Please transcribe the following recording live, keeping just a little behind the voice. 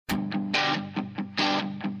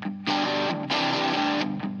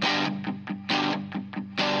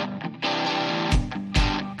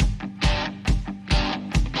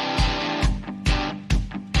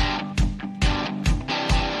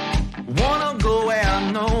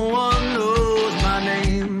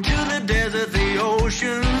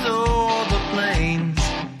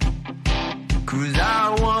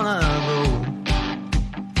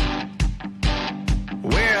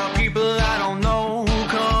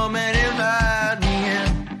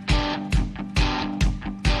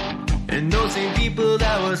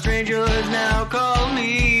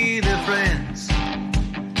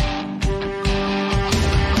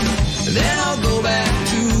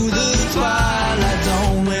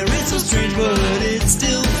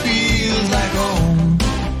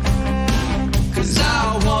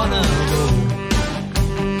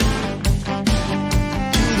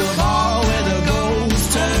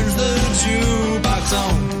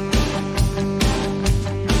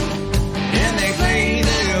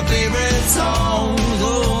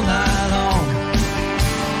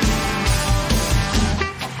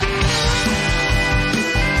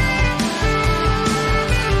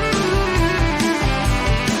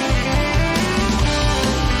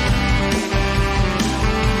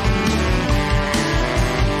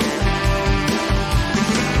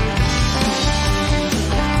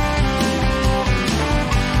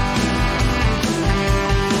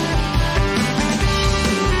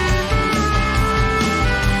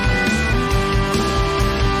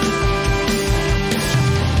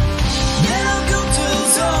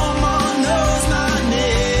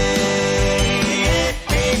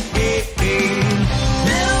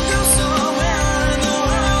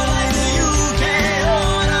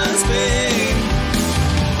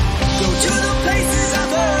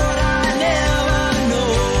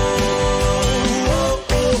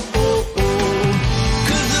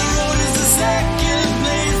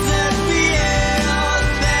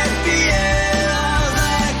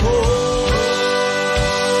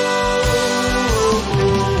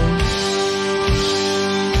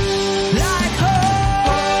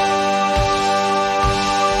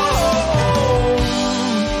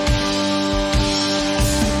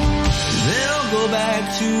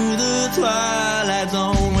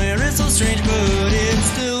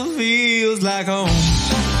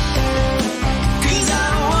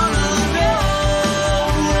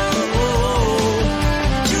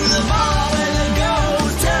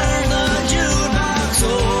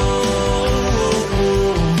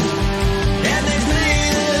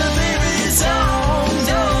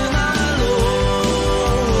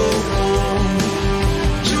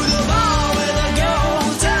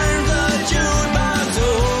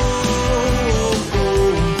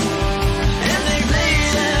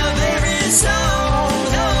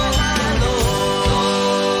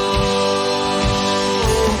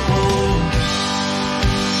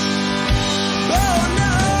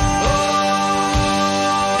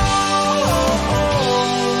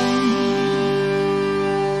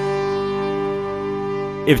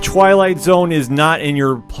If Twilight Zone is not in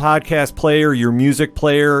your podcast player, your music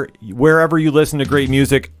player, wherever you listen to great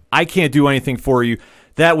music, I can't do anything for you.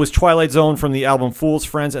 That was Twilight Zone from the album Fools,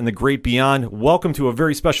 Friends, and the Great Beyond. Welcome to a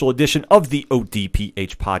very special edition of the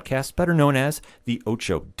ODPH podcast, better known as the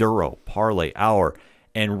Ocho Duro Parlay Hour.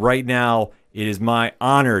 And right now, it is my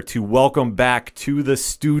honor to welcome back to the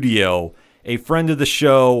studio a friend of the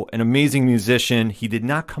show, an amazing musician. He did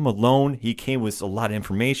not come alone. He came with a lot of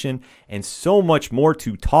information and so much more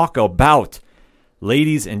to talk about.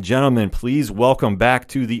 Ladies and gentlemen, please welcome back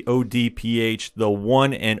to the ODPH, the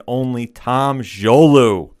one and only Tom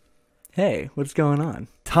Jolu. Hey, what's going on?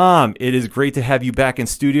 Tom, it is great to have you back in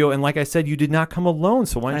studio. And like I said, you did not come alone.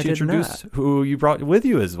 So why don't you introduce who you brought with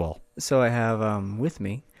you as well? So I have with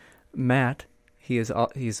me Matt.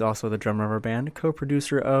 He's also the drummer of our band,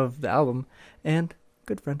 co-producer of the album, and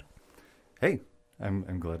good friend. Hey,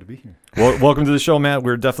 I'm glad to be here. Well, welcome to the show, Matt.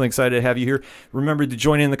 We're definitely excited to have you here. Remember to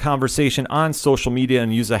join in the conversation on social media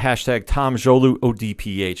and use the hashtag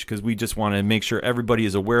TomJoluODPH because we just want to make sure everybody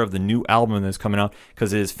is aware of the new album that's coming out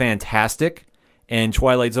because it is fantastic. And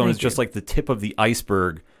Twilight Zone is just like the tip of the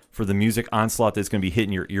iceberg for the music onslaught that's going to be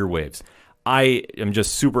hitting your earwaves. I am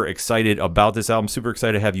just super excited about this album, super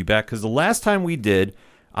excited to have you back because the last time we did,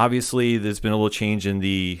 obviously there's been a little change in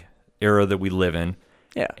the era that we live in.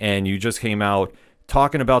 Yeah. And you just came out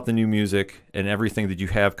talking about the new music and everything that you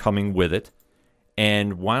have coming with it.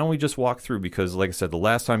 And why don't we just walk through, because like I said, the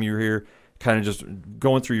last time you were here, kind of just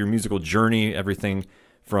going through your musical journey, everything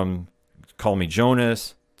from Call Me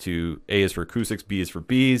Jonas to A is for acoustics, B is for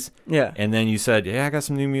bees. Yeah. And then you said, yeah, I got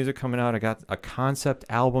some new music coming out. I got a concept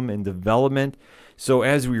album in development. So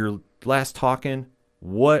as we were last talking,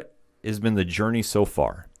 what has been the journey so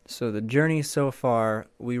far? So the journey so far,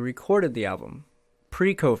 we recorded the album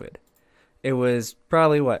pre-COVID. It was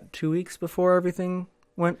probably, 2 weeks before everything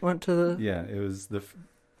went to the... Yeah, it was the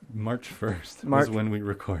March 1st was when we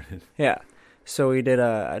recorded. Yeah. So we did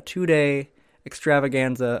a 2-day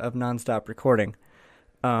extravaganza of nonstop recording.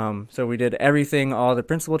 So we did everything, all the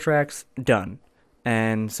principal tracks done.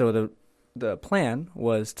 And so the plan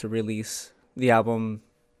was to release the album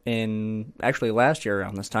in actually last year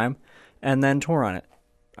around this time and then tour on it.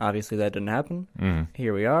 Obviously that didn't happen.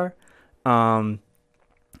 Here we are.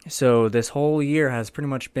 So this whole year has pretty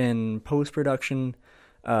much been post-production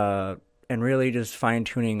and really just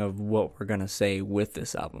fine-tuning of what we're going to say with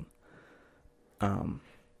this album.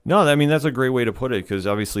 No, I mean, that's a great way to put it because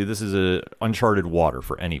obviously this is a uncharted water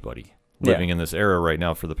for anybody living in this era right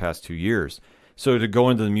now for the past 2 years. So to go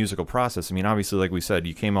into the musical process, I mean, obviously, like we said,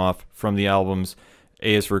 you came off from the albums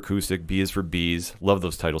A is for acoustic, B is for bees. Love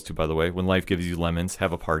those titles too, by the way. When Life Gives You Lemons,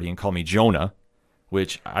 Have a Party, and Call Me Jonah,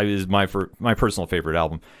 which is my personal favorite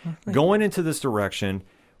album. Going into this direction,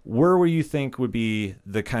 where would you think would be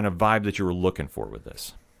the kind of vibe that you were looking for with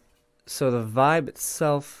this? So the vibe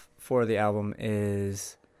itself for the album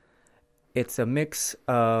is... It's a mix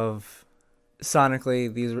of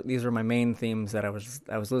sonically. These are my main themes that I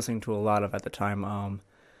was listening to a lot of at the time.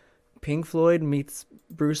 Pink Floyd meets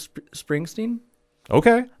Bruce Springsteen.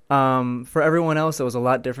 Okay. For everyone else, it was a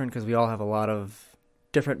lot different because we all have a lot of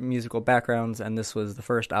different musical backgrounds, and this was the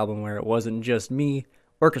first album where it wasn't just me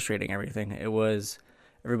orchestrating everything. It was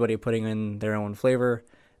everybody putting in their own flavor,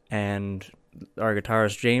 and our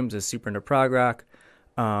guitarist James is super into prog rock.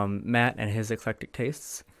 Matt and his eclectic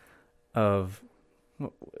tastes. Help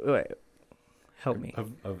me.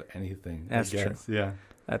 Of anything. That's true. Yeah.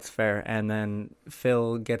 That's fair. And then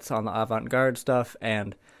Phil gets on the avant-garde stuff,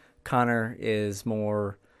 and Connor is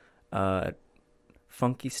more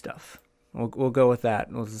funky stuff. We'll go with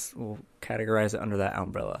that. We'll categorize it under that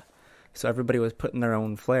umbrella. So everybody was putting their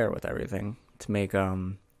own flair with everything to make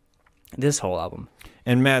this whole album.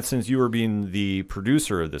 And Matt, since you were being the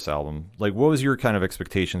producer of this album, like what was your kind of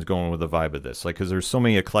expectations going with the vibe of this? Like, because there's so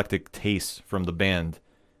many eclectic tastes from the band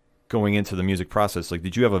going into the music process. Like,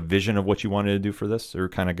 did you have a vision of what you wanted to do for this or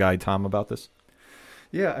kind of guide Tom about this?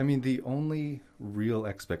 Yeah, I mean, the only real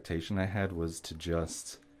expectation I had was to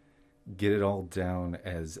just get it all down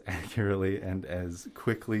as accurately and as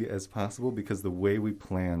quickly as possible because the way we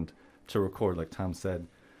planned to record, like Tom said,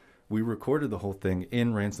 we recorded the whole thing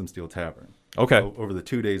in Ransom Steel Tavern. Okay. Over the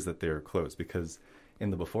 2 days that they were closed, because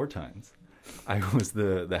in the before times, I was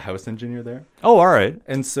the house engineer there. Oh, all right.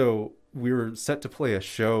 And so we were set to play a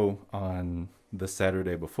show on the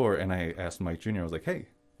Saturday before, and I asked Mike Jr., I was like, hey,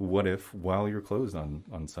 what if while you're closed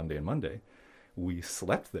on Sunday and Monday, we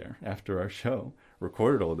slept there after our show,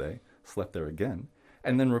 recorded all day, slept there again,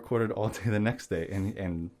 and then recorded all day the next day?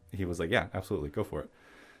 And he was like, yeah, absolutely, go for it.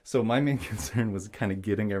 So my main concern was kind of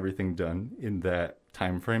getting everything done in that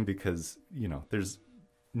time frame because, you know, there's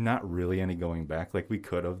not really any going back. Like we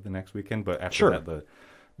could have the next weekend, but after Sure. that,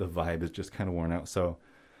 the vibe is just kind of worn out. So,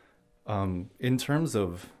 in terms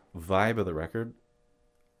of vibe of the record,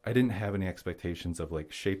 I didn't have any expectations of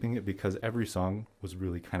like shaping it because every song was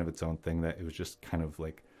really kind of its own thing, that it was just kind of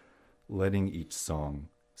like letting each song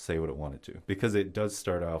say what it wanted to, because it does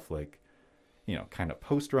start off like, you know, kind of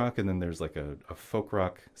post rock, and then there's like a folk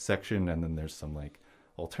rock section, and then there's some like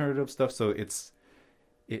alternative stuff. So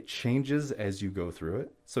it changes as you go through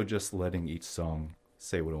it. So just letting each song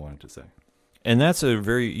say what it wanted to say. And that's a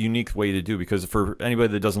very unique way to do, because for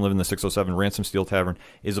anybody that doesn't live in the 607, Ransom Steel Tavern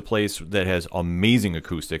is a place that has amazing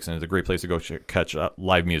acoustics, and it's a great place to go catch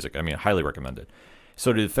live music. I mean, I highly recommend it.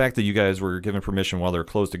 So the fact that you guys were given permission while they're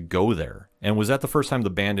closed to go there, and was that the first time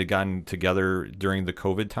the band had gotten together during the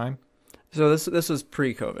COVID time? So this was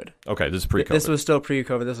pre-COVID. Okay, this is pre-COVID. This was still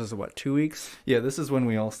pre-COVID. This was, what, 2 weeks? Yeah, this is when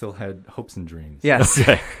we all still had hopes and dreams. Yes.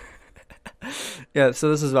 Okay. Yeah, so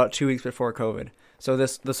this is about 2 weeks before COVID. So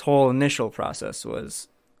this whole initial process was,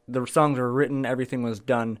 the songs were written, everything was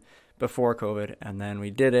done before COVID, and then we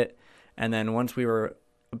did it. And then once we were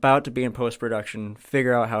about to be in post-production,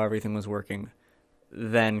 figure out how everything was working,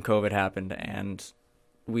 then COVID happened, and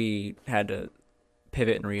we had to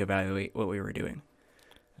pivot and reevaluate what we were doing.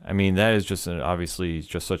 I mean, that is just obviously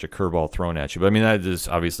just such a curveball thrown at you. But I mean, that is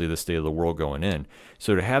obviously the state of the world going in.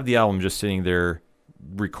 So to have the album just sitting there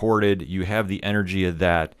recorded, you have the energy of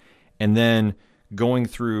that, and then going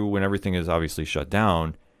through when everything is obviously shut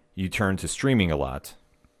down, you turn to streaming a lot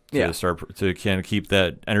to start to kind of keep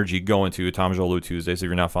that energy going to Tom Jolu Tuesdays. If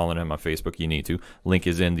you're not following him on Facebook, you need to. Link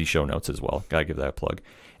is in the show notes as well. Gotta give that a plug.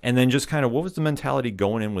 And then just kind of, what was the mentality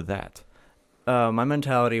going in with that? My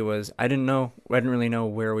mentality was, I didn't really know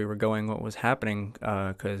where we were going, what was happening,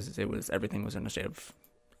 because everything was in a state of,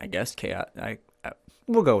 I guess, chaos.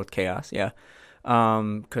 We'll go with chaos, yeah.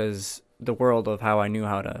 Because the world of how I knew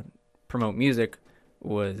how to promote music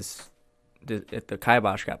was, the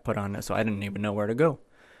kibosh got put on it, so I didn't even know where to go.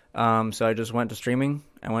 So I just went to streaming.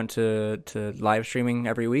 I went to live streaming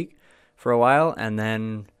every week for a while, and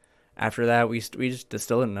then after that, we just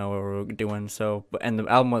still didn't know what we were doing. So, and the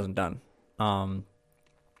album wasn't done.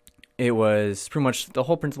 It was pretty much the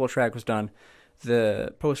whole principal track was done.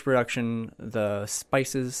 The post-production, the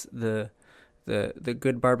spices, the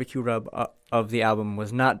good barbecue rub of the album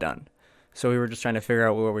was not done. So we were just trying to figure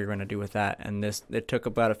out what we were going to do with that. And it took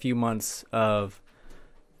about a few months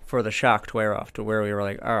for the shock to wear off, to where we were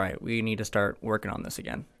like, all right, we need to start working on this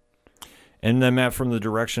again. And then, Matt, from the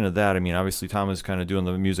direction of that, I mean, obviously Tom is kind of doing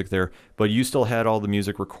the music there, but you still had all the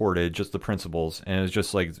music recorded, just the principles, and it was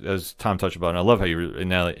just like, as Tom touched about, and I love how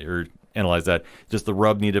you analyze that, just the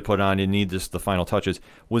rub needed to put on, you need just the final touches.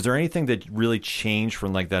 Was there anything that really changed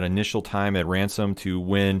from like that initial time at Ransom to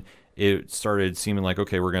when it started seeming like,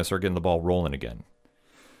 okay, we're going to start getting the ball rolling again?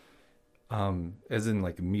 As in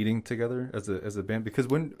like meeting together as a band? Because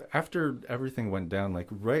after everything went down, like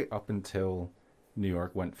right up until New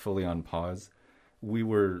York went fully on pause, we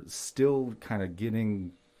were still kind of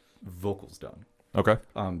getting vocals done. Okay.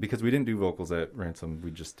 Because we didn't do vocals at Ransom,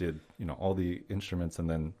 we just did, all the instruments, and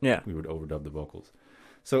then we would overdub the vocals.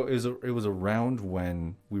 So it was around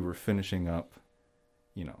when we were finishing up,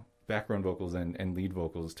 background vocals and lead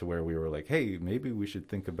vocals, to where we were like, hey, maybe we should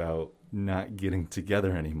think about not getting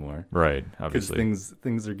together anymore. Right, obviously. Because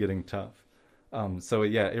things are getting tough. So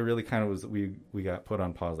yeah, it really kind of was, we got put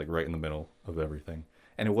on pause like right in the middle of everything.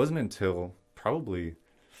 And it wasn't until probably,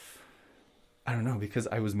 I don't know, because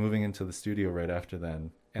I was moving into the studio right after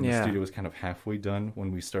then, and the studio was kind of halfway done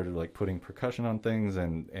when we started like putting percussion on things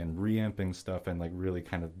and reamping stuff and like really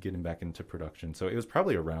kind of getting back into production. So it was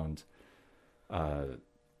probably around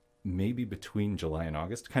maybe between July and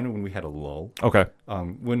August, kind of when we had a lull. Okay.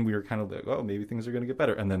 When we were kind of like, oh, maybe things are going to get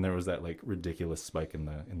better. And then there was that like ridiculous spike in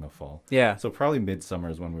the fall. Yeah. So probably midsummer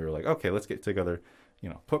is when we were like, okay, let's get together,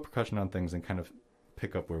 put percussion on things and kind of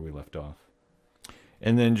pick up where we left off.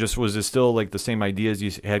 And then was it still like the same ideas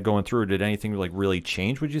you had going through, or did anything like really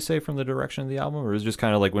change, would you say, from the direction of the album? Or is it just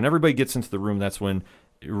kind of like when everybody gets into the room, that's when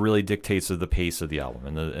it really dictates the pace of the album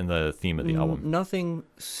and the theme of the album? Nothing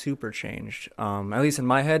super changed, at least in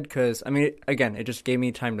my head, because, I mean, again, it just gave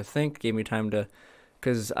me time to think, gave me time to,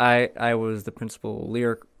 because I was the principal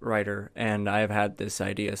lyric writer, and I've had this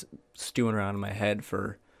idea stewing around in my head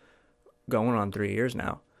for going on 3 years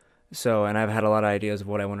now. So, and I've had a lot of ideas of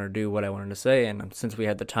what I wanted to do, what I wanted to say, and since we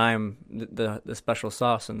had the time, the special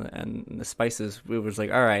sauce and the spices, we was like,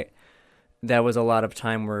 all right, that was a lot of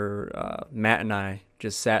time where Matt and I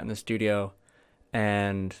just sat in the studio,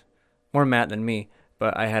 and more Matt than me,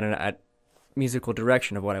 but I had a musical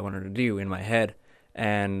direction of what I wanted to do in my head,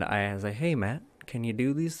 and I was like, hey, Matt, can you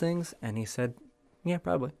do these things? And he said, Yeah,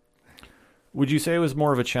 probably. Would you say it was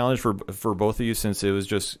more of a challenge for both of you, since it was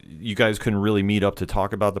just you guys couldn't really meet up to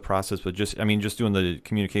talk about the process, but just doing the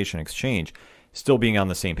communication exchange, still being on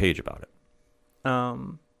the same page about it? You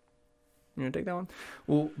want to take that one?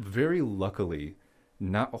 Well, very luckily,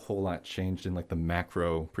 not a whole lot changed in like the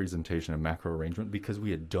macro presentation and macro arrangement, because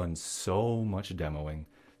we had done so much demoing,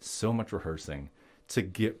 so much rehearsing to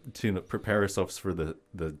prepare ourselves for the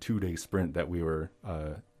 2-day sprint that we were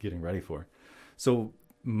getting ready for. So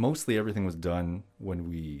mostly everything was done when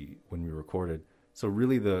we recorded. So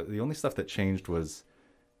really the only stuff that changed was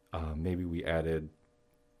maybe we added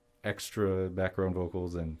extra background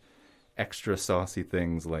vocals and extra saucy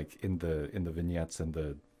things like in the vignettes and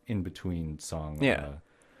the in between song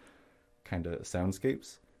kind of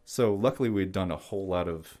soundscapes. So luckily we'd done a whole lot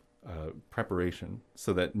of preparation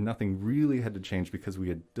so that nothing really had to change, because we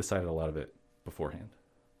had decided a lot of it beforehand.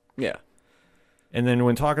 Yeah. And then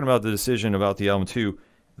when talking about the decision about the album too,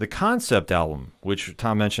 the concept album, which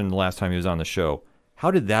Tom mentioned the last time he was on the show,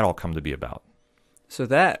 how did that all come to be about? So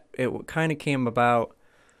it kind of came about,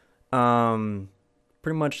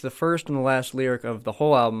 pretty much the first and the last lyric of the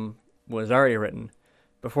whole album was already written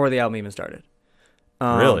before the album even started.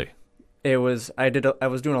 Really? It was, I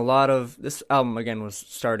was doing a lot of, this album again was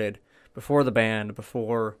started before the band,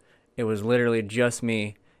 before it was literally just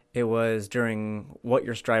me. It was during What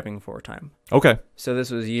You're Striving For time. Okay. So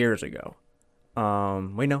this was years ago.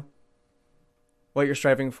 What You're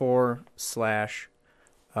Striving For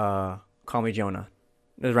 / Call Me Jonah.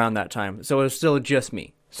 It was around that time. So it was still just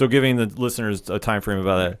me. So giving the listeners a time frame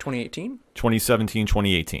about that. 2018? 2017,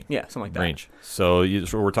 2018. Yeah, something like that. Range. So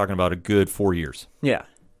we're talking about a good 4 years. Yeah.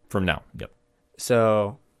 From now. Yep.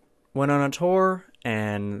 So went on a tour,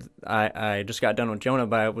 and I just got done with Jonah,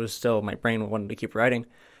 but I was still, my brain wanted to keep writing.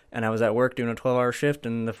 And I was at work doing a 12-hour shift,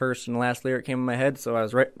 and the first and last lyric came in my head, so I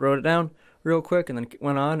wrote it down real quick, and then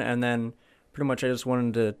went on, and then pretty much I just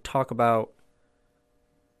wanted to talk about,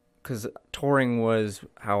 because touring was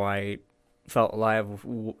how I felt alive.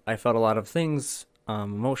 I felt a lot of things,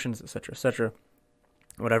 emotions, etc.,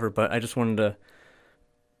 whatever, but I just wanted to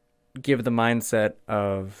give the mindset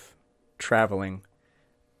of traveling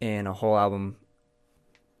in a whole album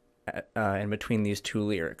in between these two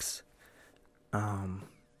lyrics.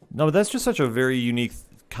 No, but that's just such a very unique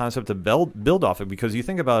concept to build off of, because you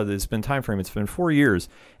think about it, it's been time frame, it's been 4 years,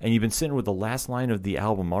 and you've been sitting with the last line of the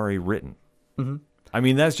album already written. Mm-hmm. I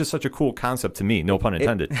mean, that's just such a cool concept to me, no pun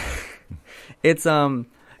intended. It's a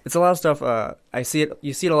lot of stuff.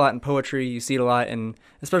 You see it a lot in poetry, you see it a lot in,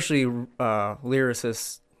 especially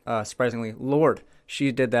lyricists, surprisingly. Lorde,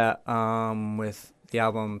 she did that with the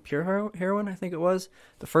album Pure Heroine, I think it was.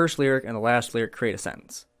 The first lyric and the last lyric create a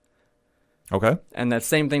sentence. Okay. And that's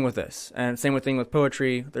same thing with this. And same thing with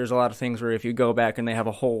poetry. There's a lot of things where if you go back and they have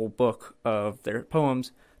a whole book of their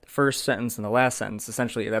poems, the first sentence and the last sentence,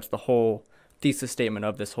 essentially that's the whole thesis statement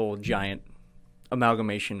of this whole giant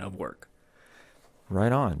amalgamation of work.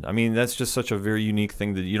 Right on. I mean, that's just such a very unique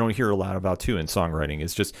thing that you don't hear a lot about, too, in songwriting.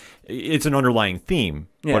 It's an underlying theme,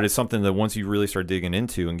 but it's something that once you really start digging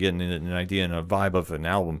into and getting an idea and a vibe of an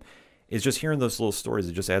album, it's just hearing those little stories.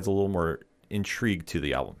 It just adds a little more intrigue to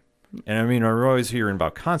the album. And I mean, we're always hearing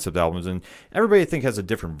about concept albums, and everybody I think has a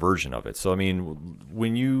different version of it. So, I mean,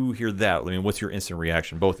 when you hear that, I mean, what's your instant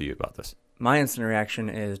reaction, both of you, about this? My instant reaction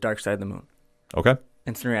is Dark Side of the Moon. Okay.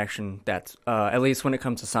 Instant reaction, that's, at least when it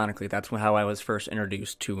comes to sonically, that's how I was first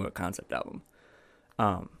introduced to a concept album.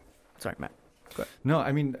 Sorry, Matt. Go ahead. No,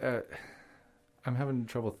 I mean, I'm having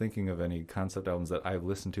trouble thinking of any concept albums that I've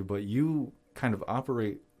listened to, but you kind of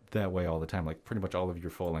operate that way all the time. Like, pretty much all of your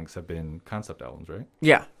full lengths have been concept albums, right?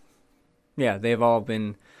 Yeah. Yeah, they've all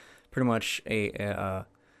been pretty much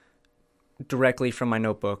directly from my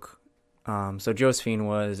notebook. So Josephine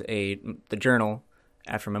was the journal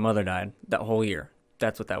after my mother died that whole year.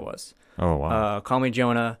 That's what that was. Oh, wow. Call Me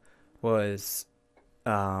Jonah was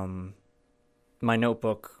my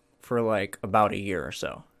notebook for like about a year or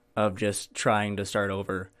so of just trying to start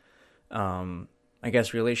over. I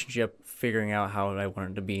guess relationship, figuring out how I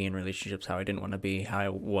wanted to be in relationships, how I didn't want to be, how I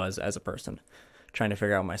was as a person, trying to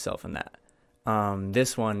figure out myself in that.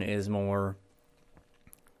 This one is more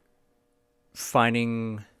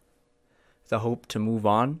finding the hope to move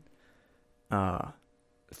on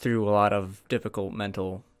through a lot of difficult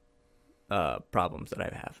mental problems that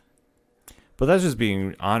I have. But that's just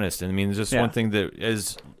being honest. And I mean, it's just one thing that,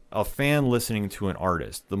 as a fan listening to an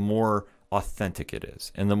artist, the more authentic it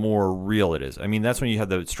is and the more real it is. I mean, that's when you have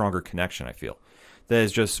the stronger connection, I feel. That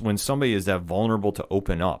is just when somebody is that vulnerable to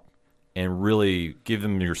open up and really give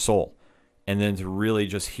them your soul. And then to really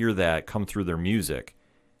just hear that come through their music,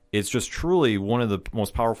 it's just truly one of the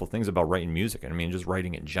most powerful things about writing music. And I mean, just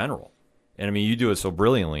writing in general. And I mean, you do it so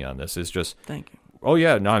brilliantly on this. It's just, thank you. Oh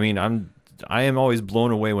yeah, no, I mean, I am always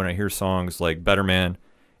blown away when I hear songs like Better Man,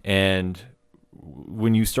 and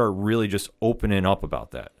when you start really just opening up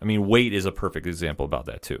about that. I mean, Wait is a perfect example about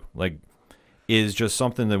that too. Like, is just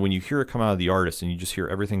something that when you hear it come out of the artist and you just hear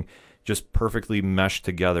everything just perfectly meshed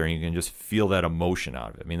together and you can just feel that emotion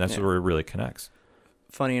out of it. I mean, that's where it really connects.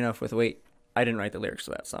 Funny enough, with Wait, I didn't write the lyrics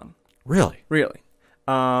to that song. Really? Really.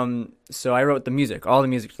 So I wrote the music, all the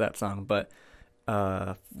music to that song, but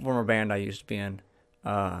former band I used to be in,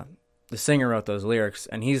 the singer wrote those lyrics,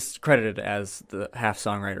 and he's credited as the half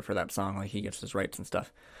songwriter for that song. Like, he gets his rights and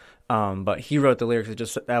stuff. But he wrote the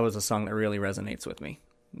lyrics. That was a song that really resonates with me.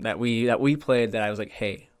 That we played. That I was like,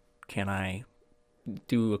 hey, can I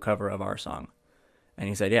do a cover of our song? And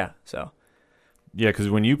he said, yeah. So. Yeah, because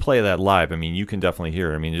when you play that live, I mean, you can definitely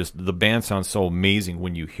hear it. I mean, just the band sounds so amazing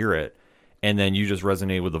when you hear it, and then you just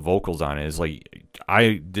resonate with the vocals on it. It's like,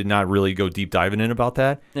 I did not really go deep diving in about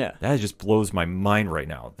that. Yeah. That just blows my mind right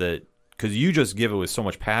now. That because you just give it with so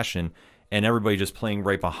much passion, and everybody just playing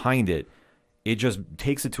right behind it, it just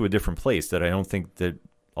takes it to a different place that I don't think that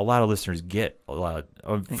a lot of listeners get a lot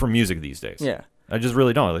from music these days. Yeah. I just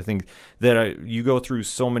really don't. I think that you go through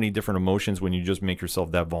so many different emotions when you just make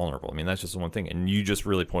yourself that vulnerable. I mean, that's just the one thing, and you just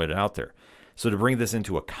really pointed it out there. So to bring this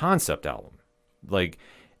into a concept album, like,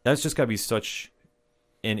 that's just got to be such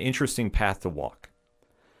an interesting path to walk.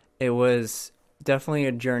 It was definitely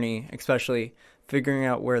a journey, especially figuring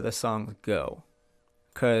out where the songs go,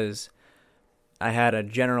 because I had a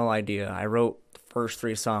general idea. I wrote the first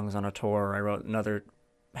 3 songs on a tour. I wrote another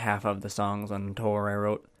half of the songs on tour. I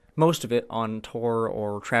wrote most of it on tour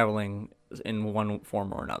or traveling in one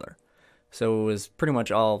form or another. So it was pretty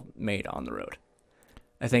much all made on the road.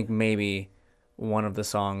 I think maybe one of the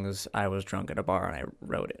songs I was drunk at a bar and I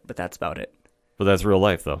wrote it, but that's about it. But that's real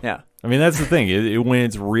life, though. Yeah. I mean, that's the thing. When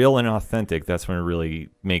it's real and authentic, that's when it really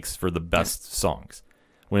makes for the best songs.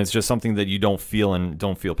 When it's just something that you don't feel and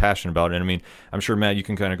don't feel passionate about. And I mean, I'm sure, Matt, you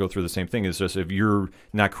can kind of go through the same thing. It's just if you're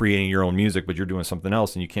not creating your own music, but you're doing something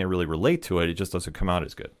else and you can't really relate to it, it just doesn't come out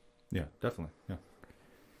as good. Yeah, definitely. Yeah.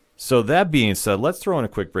 So that being said, let's throw in a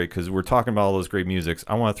quick break because we're talking about all those great musics.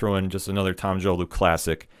 I want to throw in just another Tom Jolu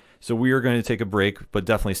classic. So we are going to take a break, but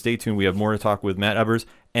definitely stay tuned. We have more to talk with Matt Ebbers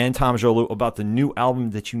and Tom Jolu about the new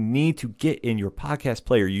album that you need to get in your podcast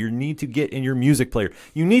player. You need to get in your music player.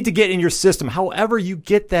 You need to get in your system. However you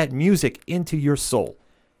get that music into your soul,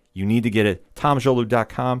 you need to get it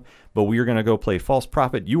tomjolu.com. But we are going to go play False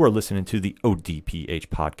Prophet. You are listening to the ODPH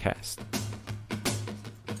podcast.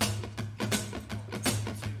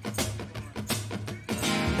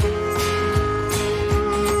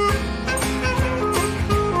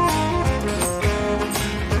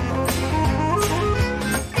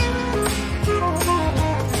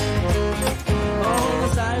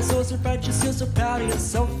 You're so proud of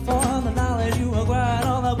yourself for the knowledge you acquired,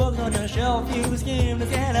 all the books on your shelf. You scheme to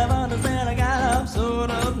kind of understand, I got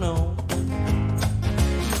sort of know.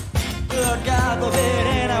 Good God forbid,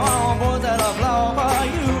 and I won't put that a flaw for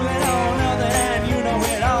you. They know nothing and you know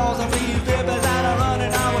it all. So please dip aside and run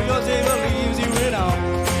it out when your table leaves you it all.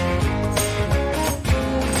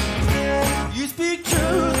 You speak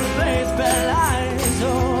truth, replace bad lies, oh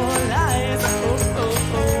lies, oh oh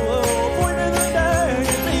oh oh. Point in the dirt,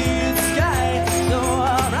 you see the sky, so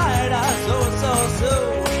alright, so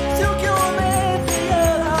still your man the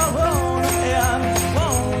other one, and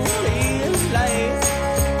won't leave light,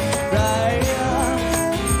 right?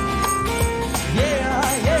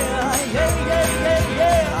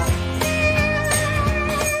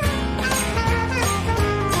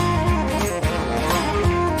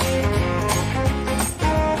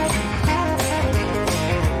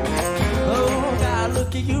 Oh God,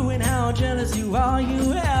 look at you and how jealous you are.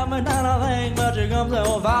 You haven't done a thing, but you come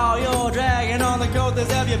so far. You're dragging on the coat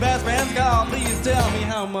that's of your best friend's car. Please tell me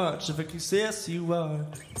how much of a success you are.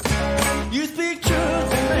 You speak truth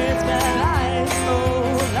and it's bad lies,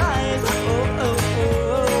 oh lies, oh oh oh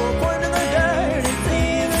oh. Point in the dirt and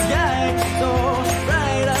see the sky, so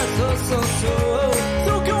bright,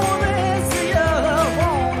 so go on and see the other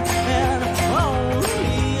one, and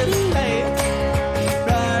only late,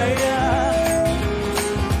 right?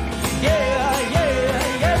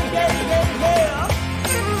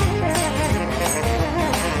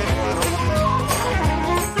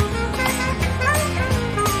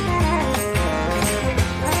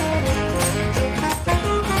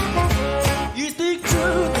 You speak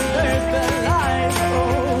truth and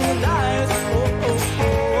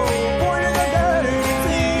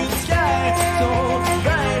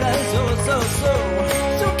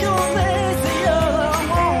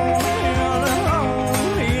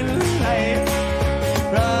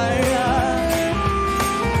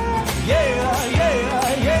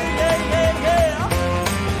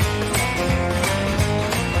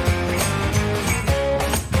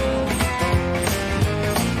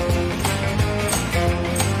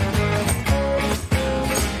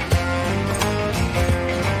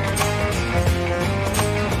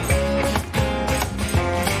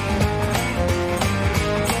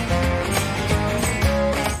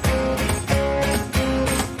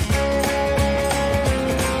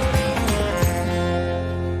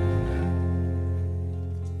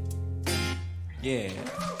Yeah.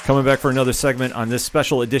 Coming back for another segment on this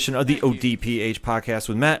special edition of the ODPH podcast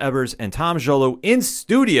with Matt Ebbers and Tom Jolu in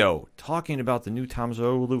studio, talking about the new Tom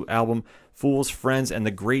Jolu album, Fools, Friends, and the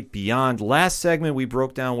Great Beyond. Last segment, we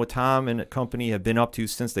broke down what Tom and company have been up to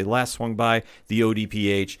since they last swung by the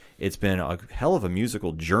ODPH. It's been a hell of a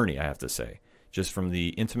musical journey, I have to say. Just from the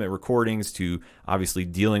intimate recordings to obviously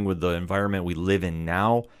dealing with the environment we live in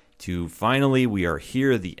now to finally we are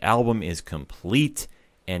here. The album is complete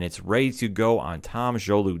and it's ready to go on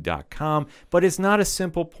tomjolu.com. But it's not a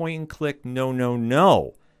simple point and click.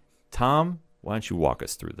 No. Tom, why don't you walk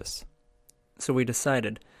us through this? So we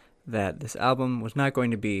decided that this album was not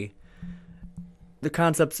going to be the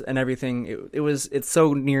concepts and everything. It's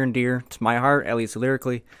so near and dear to my heart, at least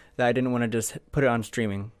lyrically, that I didn't want to just put it on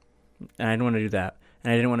streaming. And I didn't want to do that.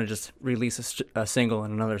 And I didn't want to just release a single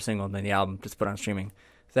and another single and then the album just put on streaming.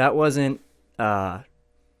 That wasn't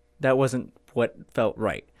what felt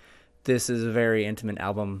right. This is a very intimate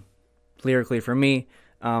album lyrically for me,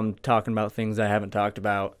 talking about things I haven't talked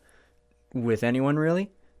about with anyone really.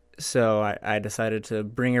 So I decided to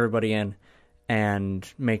bring everybody in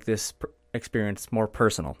and make this experience more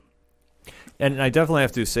personal. And I definitely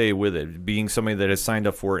have to say with it, being somebody that has signed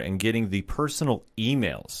up for it and getting the personal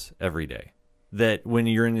emails every day, that when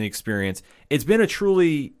you're in the experience, it's been a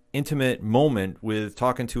truly intimate moment with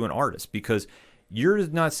talking to an artist because you're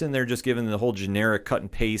not sitting there just giving the whole generic cut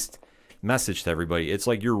and paste message to everybody. It's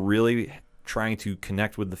like you're really trying to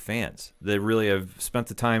connect with the fans that really have spent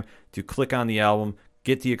the time to click on the album,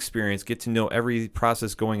 get the experience, get to know every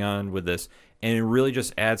process going on with this, and it really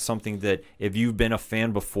just adds something that if you've been a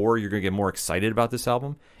fan before, you're going to get more excited about this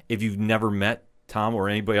album. If you've never met Tom or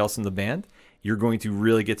anybody else in the band, you're going to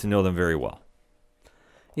really get to know them very well.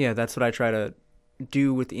 Yeah, that's what I try to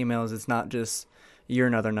do with emails. It's not just you're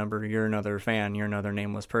another number, you're another fan, you're another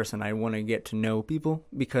nameless person. I want to get to know people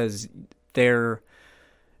because you're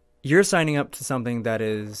signing up to something that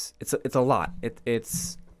it's a lot.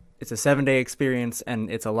 It's a 7-day experience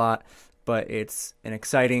and it's a lot, but it's an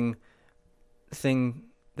exciting thing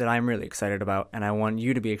that I'm really excited about and I want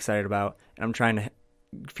you to be excited about, and I'm trying to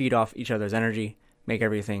feed off each other's energy, make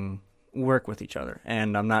everything work with each other,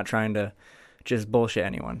 and I'm not trying to just bullshit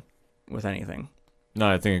anyone with anything. No,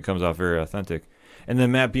 I think it comes off very authentic. And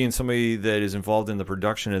then Matt, being somebody that is involved in the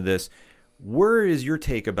production of this, where is your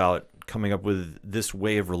take about coming up with this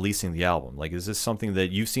way of releasing the album? Like, is this something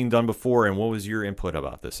that you've seen done before, and what was your input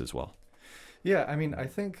about this as well? Yeah, I mean, I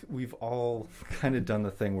think we've all kind of done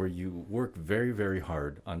the thing where you work very, very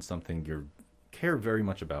hard on something you care very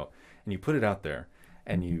much about, and you put it out there,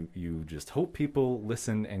 and you just hope people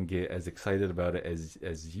listen and get as excited about it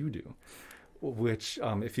as you do. Which,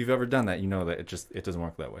 if you've ever done that, you know that it doesn't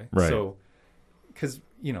work that way. Right. So, because,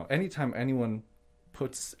 anytime anyone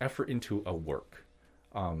puts effort into a work,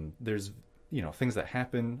 there's, things that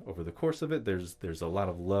happen over the course of it. There's a lot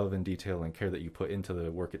of love and detail and care that you put into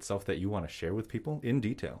the work itself that you want to share with people in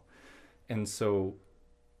detail. And so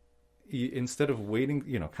instead of waiting,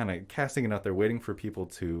 kind of casting it out there, waiting for people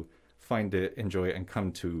to find it, enjoy it, and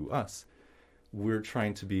come to us, we're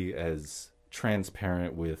trying to be as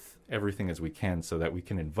transparent with everything as we can so that we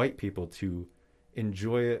can invite people to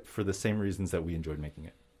enjoy it for the same reasons that we enjoyed making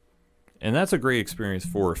it. And that's a great experience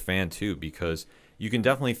for a fan too, because you can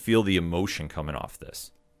definitely feel the emotion coming off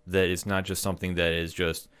this. That it's not just something that is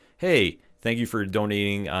just, hey, thank you for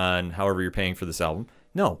donating on however you're paying for this album.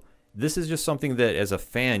 No, this is just something that as a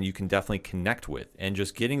fan you can definitely connect with, and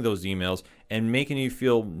just getting those emails and making you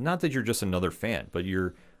feel not that you're just another fan, but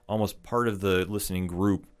you're almost part of the listening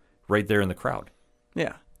group right there in the crowd.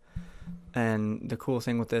 Yeah. And the cool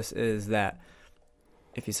thing with this is that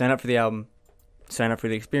if you sign up for the album, sign up for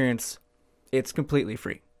the experience, it's completely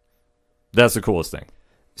free. That's the coolest thing.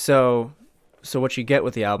 So what you get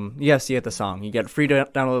with the album, yes, you get the song. You get free to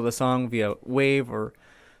download the song via Wave or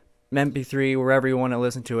MP3, wherever you want to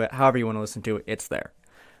listen to it, however you want to listen to it, it's there.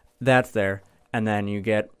 That's there. And then you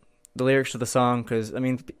get the lyrics to the song, because, I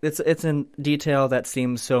mean, it's in detail that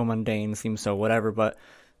seems so mundane, seems so whatever, but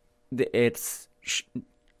it's,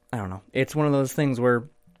 I don't know, it's one of those things where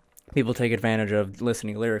people take advantage of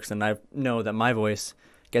listening to lyrics, and I know that my voice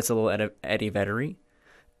gets a little Eddie Vedder-y,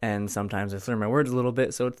 and sometimes I slur my words a little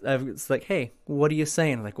bit, so it's like, hey, what are you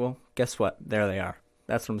saying? I'm like, well, guess what? There they are.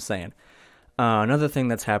 That's what I'm saying. Another thing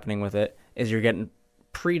that's happening with it is you're getting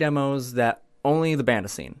pre-demos that only the band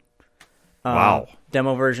has seen. Wow.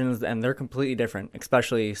 Demo versions, and they're completely different,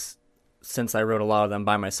 especially since I wrote a lot of them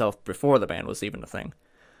by myself before the band was even a thing.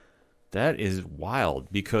 That is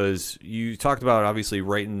wild, because you talked about obviously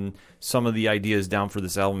writing some of the ideas down for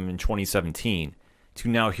this album in 2017 to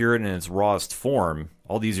now hear it in its rawest form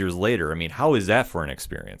all these years later. I mean, how is that for an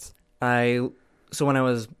experience? I so when I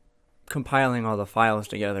was compiling all the files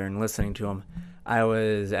together and listening to them, I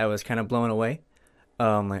was kind of blown away,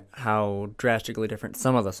 like how drastically different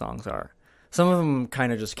some of the songs are. Some of them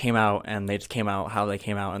kind of just came out, and they just came out how they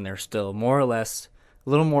came out, and they're still more or less a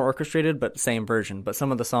little more orchestrated, but same version. But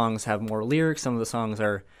some of the songs have more lyrics. Some of the songs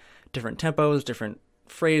are different tempos, different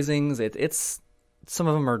phrasings. It's some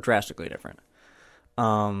of them are drastically different.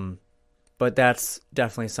 But that's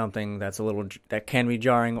definitely something that can be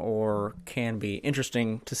jarring or can be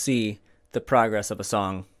interesting to see the progress of a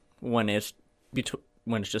song when it's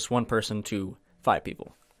just one person to 5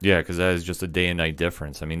 people. Yeah, because that is just a day and night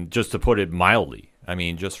difference. I mean, just to put it mildly, I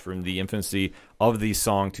mean, just from the infancy of the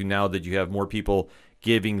song to now that you have more people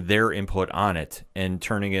giving their input on it and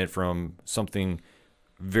turning it from something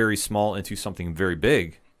very small into something very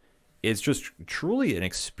big, it's just truly an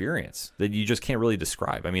experience that you just can't really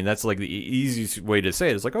describe. I mean, that's like the easiest way to say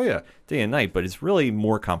it. It's like, oh yeah, day and night, but it's really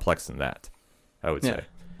more complex than that, I would say.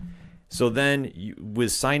 So then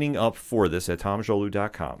with signing up for this at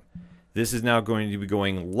tomjolu.com, this is now going to be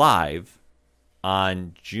going live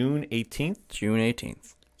on June 18th? June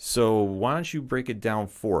 18th. So why don't you break it down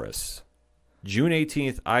for us? June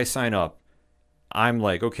 18th, I sign up. I'm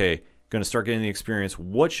like, okay, going to start getting the experience.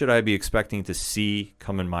 What should I be expecting to see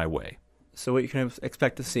coming my way? So what you can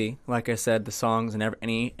expect to see, like I said, the songs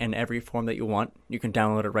in every form that you want. You can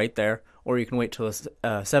download it right there, or you can wait till the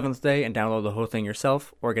 7th day and download the whole thing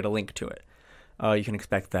yourself, or get a link to it. You can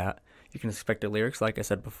expect that. You can expect the lyrics, like I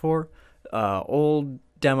said before, old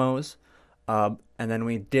demos, and then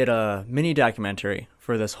we did a mini documentary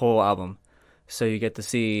for this whole album. So you get to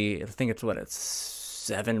see, I think it's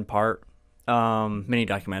 7-part mini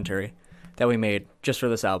documentary that we made just for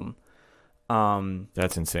this album.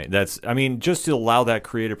 That's insane. I mean, just to allow that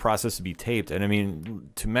creative process to be taped. And I mean,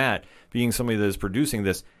 to Matt, being somebody that is producing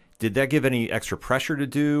this, did that give any extra pressure to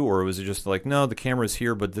do, or was it just like, no, the camera's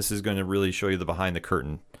here, but this is going to really show you the behind the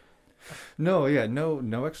curtain? No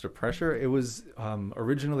extra pressure. It was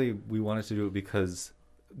originally we wanted to do it because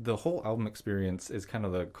the whole album experience is kind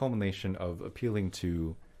of the culmination of appealing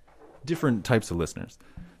to different types of listeners.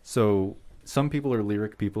 So some people are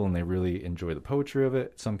lyric people and they really enjoy the poetry of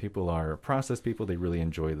it. Some people are process people. They really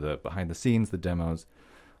enjoy the behind the scenes, the demos.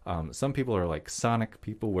 Some people are like sonic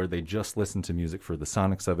people where they just listen to music for the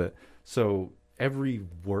sonics of it. So every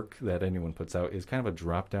work that anyone puts out is kind of a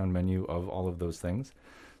drop-down menu of all of those things.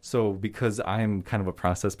 So because I'm kind of a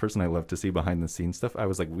process person, I love to see behind the scenes stuff. I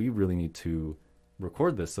was like, we really need to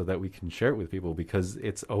record this so that we can share it with people, because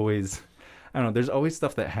it's always, I don't know, there's always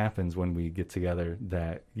stuff that happens when we get together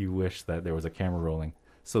that you wish that there was a camera rolling.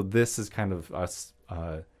 So this is kind of us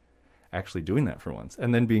actually doing that for once,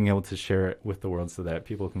 and then being able to share it with the world so that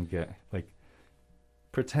people can get, like,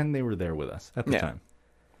 pretend they were there with us at the time.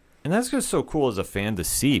 And that's just so cool as a fan to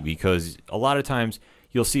see, because a lot of times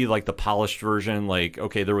you'll see like the polished version, like,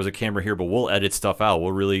 okay, there was a camera here, but we'll edit stuff out.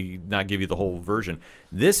 We'll really not give you the whole version.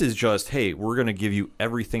 This is just, hey, we're going to give you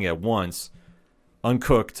everything at once,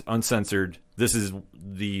 uncooked, uncensored. This is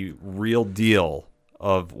the real deal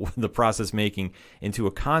of the process making into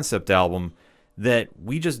a concept album that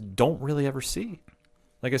we just don't really ever see.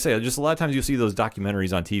 Like I say, just a lot of times you'll see those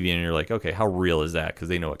documentaries on TV and you're like, okay, how real is that? Because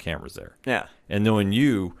they know a camera's there. Yeah. And knowing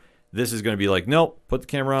you, this is going to be like, nope, put the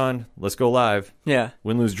camera on, let's go live. Yeah.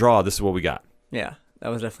 Win, lose, draw, this is what we got. Yeah. That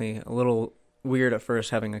was definitely a little weird at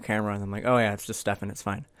first, having a camera, and I'm like, oh yeah, it's just Stefan, it's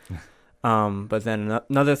fine. But then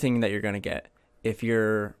another thing that you're going to get, if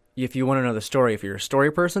you want to know the story, if you're a story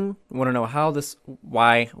person, want to know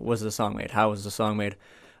why was the song made? How was the song made?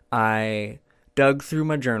 I dug through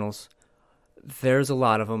my journals. There's a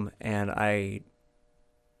lot of them, and I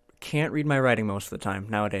can't read my writing most of the time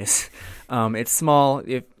nowadays. It's small.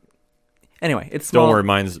 Anyway, it's small. Don't worry,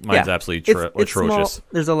 mine's absolutely atrocious. Small.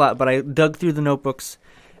 There's a lot, but I dug through the notebooks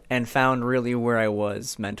and found really where I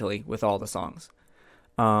was mentally with all the songs.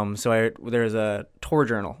 So there's a tour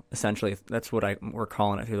journal, essentially. That's what we're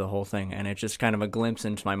calling it through the whole thing, and it's just kind of a glimpse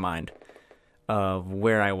into my mind of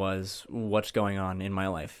where I was, what's going on in my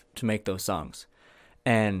life to make those songs.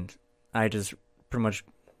 And I just pretty much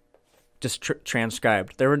just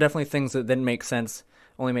transcribed. There were definitely things that didn't make sense,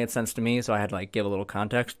 only made sense to me, so I had to like give a little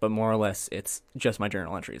context, but more or less it's just my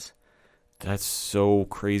journal entries. That's so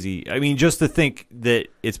crazy. I mean, just to think that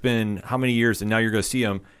it's been how many years and now you're going to see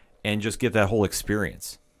them and just get that whole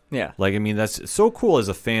experience. Yeah. Like, I mean, that's so cool as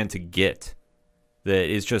a fan to get. That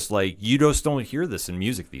it's just like, you just don't hear this in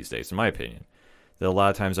music these days, in my opinion. That a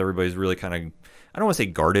lot of times everybody's really kind of, I don't want to say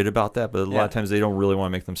guarded about that, but a lot of times they don't really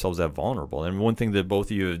want to make themselves that vulnerable. And one thing that both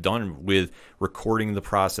of you have done with recording the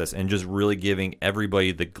process and just really giving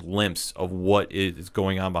everybody the glimpse of what is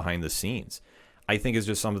going on behind the scenes, I think is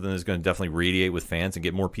just something that's going to definitely radiate with fans and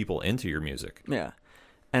get more people into your music. Yeah.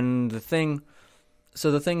 And the thing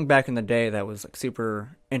back in the day that was like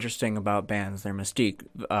super interesting about bands, their mystique,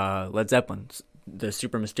 Led Zeppelin, they're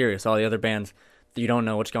super mysterious. All the other bands, you don't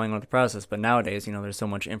know what's going on with the process. But nowadays, there's so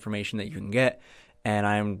much information that you can get. And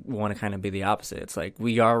I want to kind of be the opposite. It's like,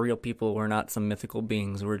 we are real people. We're not some mythical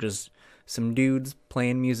beings. We're just some dudes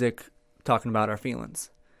playing music, talking about our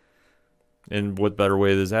feelings. And what better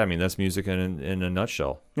way is that? I mean, that's music in a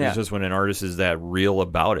nutshell. Yeah. It's just when an artist is that real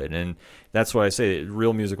about it. And that's why I say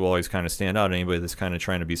real music will always kind of stand out. Anybody that's kind of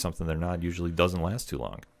trying to be something they're not usually doesn't last too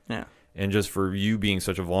long. Yeah. And just for you being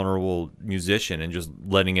such a vulnerable musician and just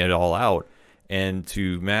letting it all out, and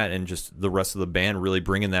to Matt and just the rest of the band really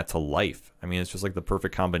bringing that to life. I mean, it's just like the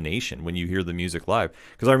perfect combination when you hear the music live.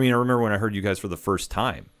 Because, I mean, I remember when I heard you guys for the first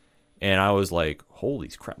time, and I was like, holy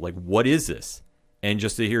crap, like, what is this? And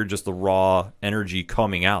just to hear just the raw energy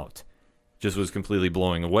coming out just was completely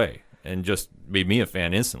blowing away and just made me a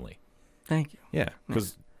fan instantly. Thank you. Yeah,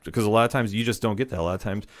 because a lot of times you just don't get that. A lot of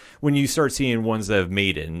times when you start seeing ones that have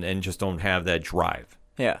made it and just don't have that drive.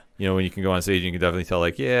 Yeah. When you can go on stage, you can definitely tell,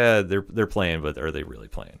 like, yeah, they're playing, but are they really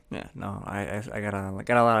playing? Yeah. No, I got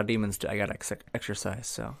a lot of demons I got to exercise,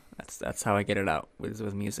 so that's how I get it out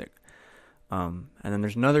with music. And then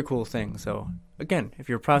there's another cool thing. So again, if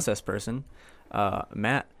you're a process person,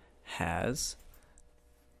 Matt has,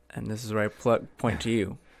 and this is where I point to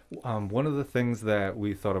you. One of the things that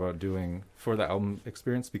we thought about doing for the album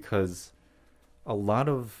experience, because a lot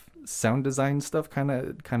of sound design stuff kind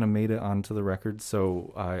of made it onto the record,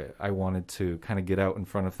 so I wanted to kind of get out in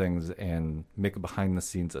front of things and make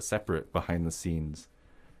a separate behind the scenes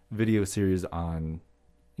video series on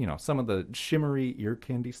some of the shimmery ear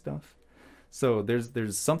candy stuff. So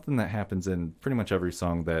there's something that happens in pretty much every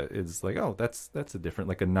song that is like, oh, that's a different,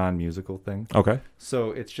 like a non-musical thing. Okay.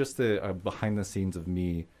 So it's just a behind the scenes of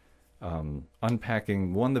me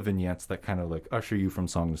unpacking the vignettes that kind of like usher you from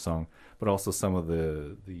song to song, but also some of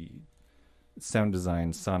the sound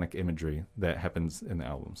design, sonic imagery that happens in the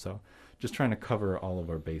album. So just trying to cover all of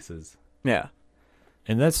our bases. Yeah.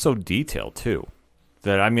 And that's so detailed too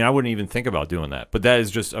that, I mean, I wouldn't even think about doing that, but that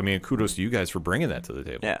is just, I mean, kudos to you guys for bringing that to the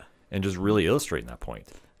table. Yeah. And just really illustrating that point.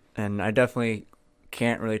 And I definitely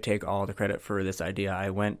can't really take all the credit for this idea. I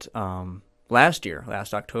went last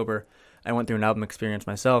October, I went through an album experience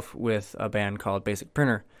myself with a band called Basic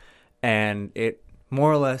Printer, and it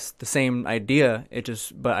more or less the same idea.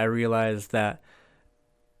 But I realized that,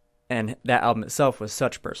 and that album itself was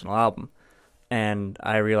such a personal album, and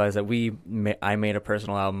I realized that I made a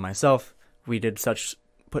personal album myself. We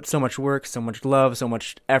put so much work, so much love, so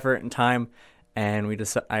much effort and time, and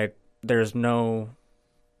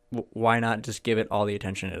why not just give it all the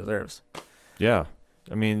attention it deserves? Yeah.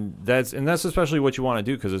 I mean, that's especially what you want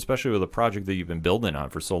to do, because especially with a project that you've been building on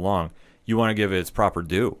for so long, you want to give it its proper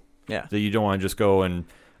due. Yeah. That you don't want to just go and,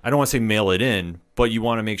 I don't want to say mail it in, but you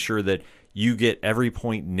want to make sure that you get every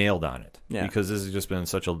point nailed on it. Yeah. Because this has just been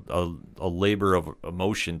such a labor of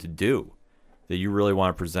emotion to do, that you really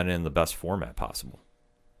want to present it in the best format possible.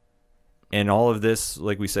 And all of this,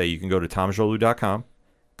 like we say, you can go to tomjolu.com,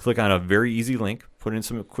 click on a very easy link, put in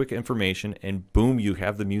some quick information, and boom, you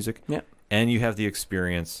have the music. Yeah. And you have the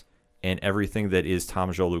experience and everything that is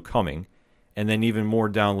Tom Jolu coming. And then even more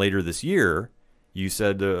down later this year, you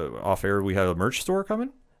said off air we have a merch store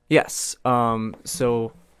coming? Yes.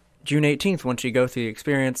 So June 18th, once you go through the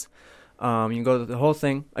experience, you can go through the whole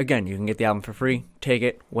thing. Again, you can get the album for free, take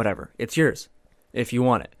it, whatever. It's yours if you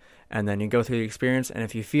want it. And then you go through the experience, and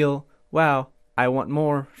if you feel, wow, I want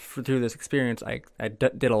more through this experience, I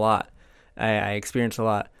did a lot. I experienced a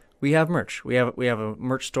lot. We have merch. We have a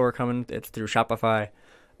merch store coming. It's through Shopify.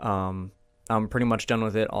 I'm pretty much done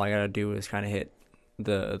with it. All I gotta do is kind of hit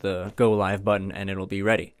the go live button, and it'll be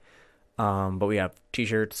ready. But we have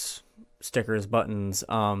t-shirts, stickers, buttons.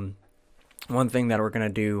 One thing that we're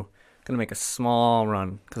gonna make a small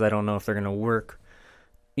run, because I don't know if they're gonna work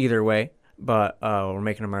either way, but we're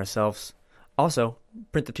making them ourselves. Also,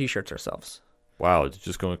 print the t-shirts ourselves. Wow, it's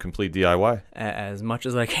just going to complete DIY. As much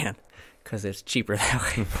as I can, because it's cheaper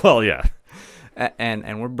that way. Well, yeah.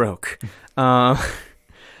 And we're broke.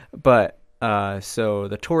 But so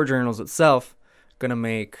the tour journals itself, going to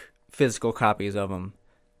make physical copies of them,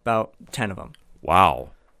 about 10 of them. Wow.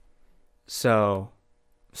 So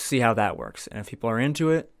see how that works. And if people are into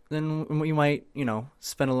it, then we might,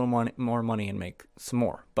 spend a little more money and make some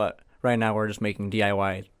more. But right now we're just making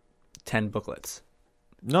DIY 10 booklets.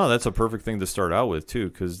 No, that's a perfect thing to start out with, too,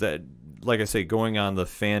 because that, like I say, going on the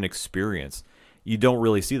fan experience, you don't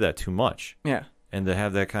really see that too much. Yeah. And to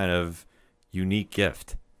have that kind of unique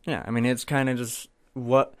gift. Yeah, I mean, it's kind of just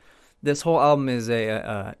what This whole album is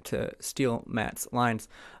to steal Matt's lines.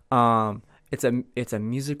 It's a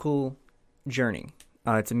musical journey.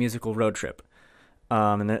 It's a musical road trip.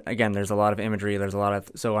 And then, again, there's a lot of imagery.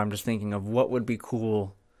 So I'm just thinking of what would be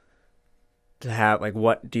cool to have. Like,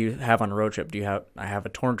 what do you have on a road trip? I have a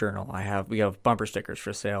tour journal. We have bumper stickers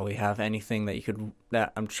for sale. We have anything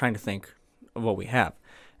that I'm trying to think of what we have,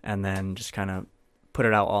 and then just kind of put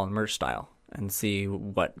it out all in merch style and see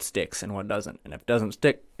what sticks and what doesn't. And if it doesn't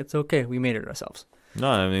stick, it's okay. We made it ourselves. No,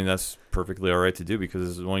 I mean, that's perfectly all right to do,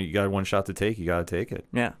 because when you got one shot to take, you got to take it.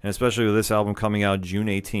 Yeah. And especially with this album coming out June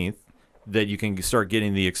 18th, that you can start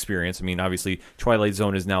getting the experience. I mean, obviously, Twilight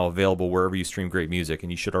Zone is now available wherever you stream great music,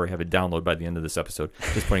 and you should already have it download by the end of this episode.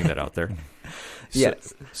 Just putting that out there.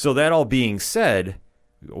 Yes. So that all being said,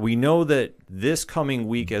 we know that this coming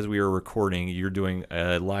week, as we are recording, you're doing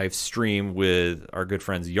a live stream with our good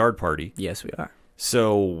friends Yard Party. Yes, we are.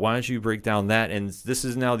 So why don't you break down that? And this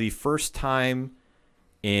is now the first time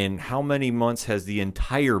in how many months has the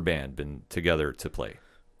entire band been together to play?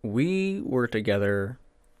 We were together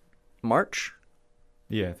March.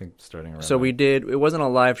 Yeah, I think starting around. So it wasn't a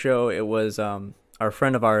live show. It was our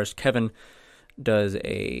friend of ours, Kevin, does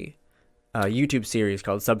a YouTube series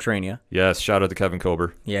called Subterranea. Yes, shout out to Kevin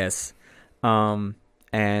Kober. Yes.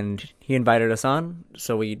 And he invited us on,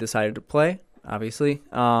 so we decided to play, obviously.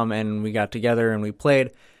 And we got together and we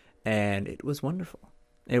played, and it was wonderful.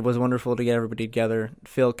 It was wonderful to get everybody together.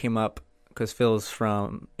 Phil came up, because Phil's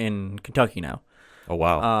in Kentucky now. Oh,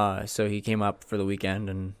 wow. So he came up for the weekend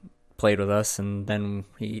and played with us, and then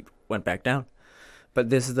he went back down. But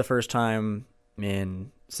this is the first time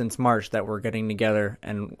since March that we're getting together,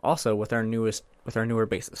 and also with our newer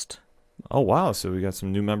bassist. Oh, wow. So we got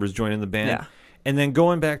some new members joining the band. Yeah. And then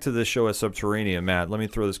going back to the show at Subterranea, Matt, let me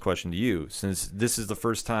throw this question to you. Since this is the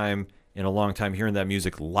first time in a long time hearing that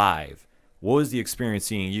music live, what was the experience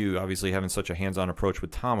seeing you, obviously having such a hands-on approach with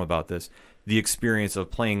Tom about this, the experience of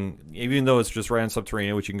playing, even though it's just right on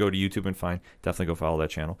Subterranea, which you can go to YouTube and find, definitely go follow that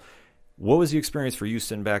channel. What was the experience for you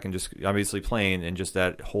sitting back and just obviously playing and just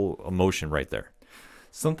that whole emotion right there?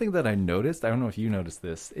 Something that I noticed, I don't know if you noticed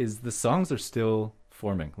this, is the songs are still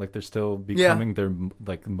forming. Like, they're still becoming their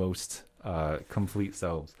most complete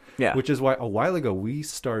selves. Yeah. Which is why a while ago we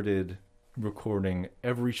started recording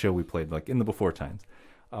every show we played, like in the before times.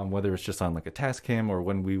 Whether it's just on like a Tascam or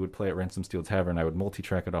when we would play at Ransom Steel Tavern, I would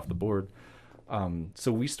multi-track it off the board.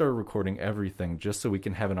 So we started recording everything just so we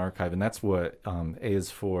can have an archive. And that's what A is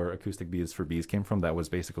for Acoustic, B is for Bees came from. That was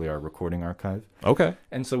basically our recording archive. Okay.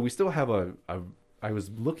 And so we still have I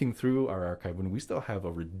was looking through our archive when we still have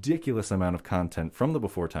a ridiculous amount of content from the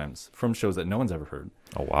before times, from shows that no one's ever heard.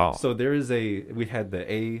 Oh, wow. So we had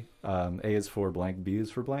the A is for blank, B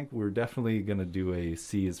is for blank. We're definitely going to do a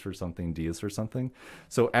C is for something, D is for something.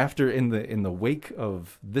 So after, in the wake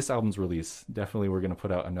of this album's release, definitely we're going to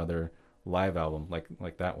put out another live album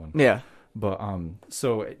like that one. Yeah. But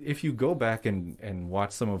so if you go back and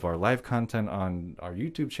watch some of our live content on our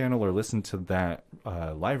YouTube channel or listen to that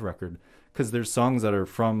live record, because there's songs that are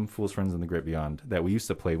from Fool's Friends and the Great Beyond that we used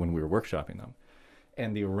to play when we were workshopping them.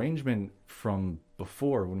 And the arrangement from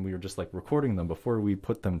before, when we were just like recording them before we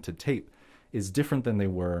put them to tape, is different than they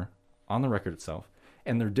were on the record itself.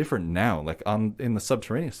 And they're different now, like in the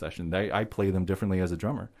Subterranean session. I play them differently as a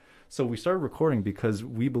drummer. So we started recording because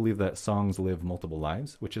we believe that songs live multiple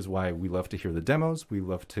lives, which is why we love to hear the demos. We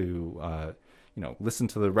love to listen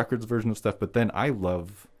to the records version of stuff. But then I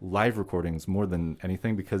love live recordings more than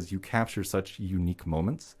anything because you capture such unique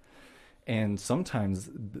moments. And sometimes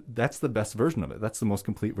that's the best version of it. That's the most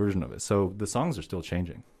complete version of it. So the songs are still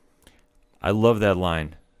changing. I love that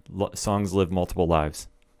line. Songs live multiple lives.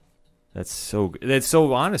 That's so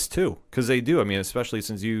honest, too, because they do. I mean, especially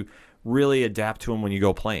since you really adapt to them when you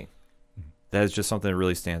go playing. That is just something that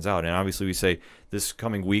really stands out. And obviously we say this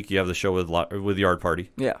coming week you have the show with Yard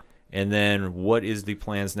Party. Yeah. And then what is the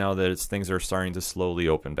plans now that things are starting to slowly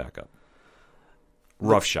open back up?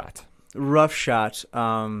 Rough Shot. We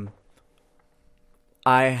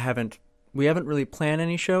haven't really planned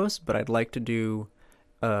any shows, but I'd like to do,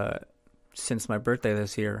 since my birthday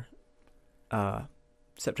this year,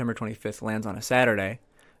 September 25th lands on a Saturday,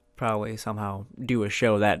 probably somehow do a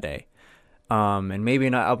show that day. And maybe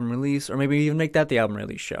an album release, or maybe even make that the album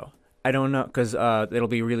release show. I don't know, because it'll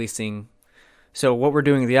be releasing. So what we're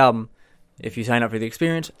doing with the album, if you sign up for the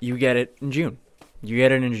experience, you get it in June.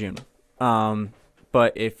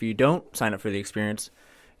 But if you don't sign up for the experience,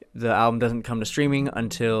 the album doesn't come to streaming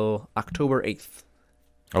until October 8th.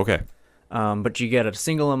 Okay. But you get a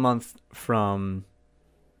single a month from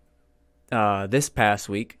this past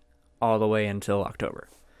week all the way until October.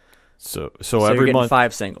 So you're every getting month,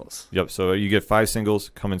 5 singles. Yep. So you get 5 singles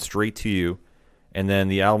coming straight to you, and then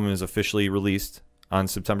the album is officially released on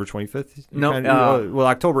September 25th. No, well,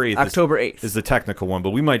 October 8th. October 8th is the technical one, but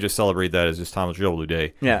we might just celebrate that as just Tom Jolu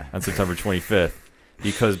Day. Yeah. On September 25th,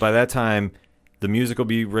 because by that time the music will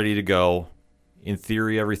be ready to go. In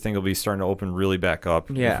theory, everything will be starting to open really back up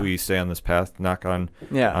if we stay on this path.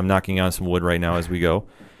 I'm knocking on some wood right now as we go.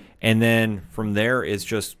 And then from there, it's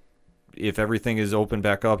just if everything is open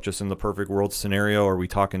back up, just in the perfect world scenario, are we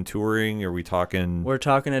talking touring? Are we talking... We're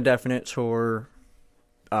talking a definite tour,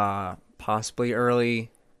 possibly early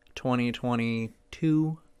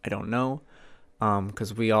 2022. I don't know,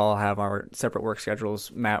 because we all have our separate work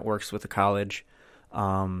schedules. Matt works with the college,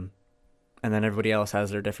 and then everybody else has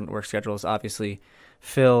their different work schedules. Obviously,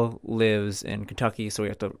 Phil lives in Kentucky, so we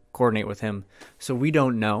have to coordinate with him. So we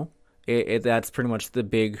don't know. That's pretty much the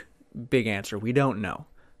big answer. We don't know.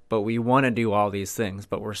 But we want to do all these things,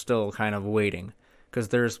 but we're still kind of waiting. Because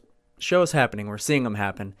there's shows happening. We're seeing them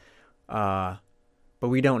happen. But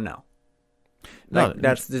we don't know.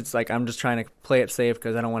 It's like I'm just trying to play it safe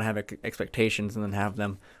because I don't want to have expectations and then have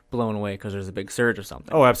them blown away because there's a big surge or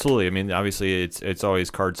something. Oh, absolutely. I mean, obviously, it's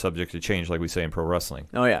always card subject to change, like we say in pro wrestling.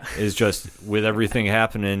 Oh, yeah. It's just with everything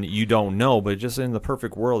happening, you don't know. But just in the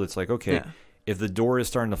perfect world, it's like, okay, if the door is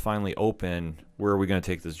starting to finally open, where are we going to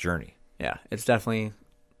take this journey? Yeah, it's definitely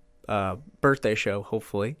a birthday show,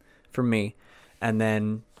 hopefully, for me. And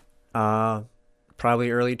then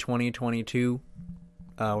probably early 2022,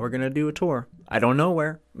 we're going to do a tour. I don't know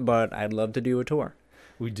where, but I'd love to do a tour.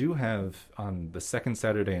 We do have on the second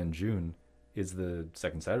Saturday in June is the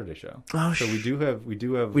second Saturday show. Oh, so we do have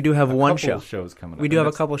one couple show. Shows coming up. We do have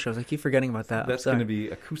a couple shows. I keep forgetting about that. That's going to be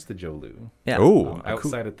Acoustajolu. Yeah. Oh,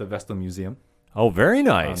 outside at the Vestal Museum. Oh, very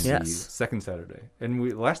nice. On the second Saturday.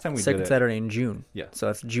 And last time we did second Saturday in June. Yeah. So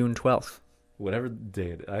that's June 12th. Whatever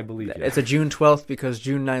day I believe. Yeah. It's a June 12th because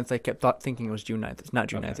June 9th I kept thinking it was June 9th. It's not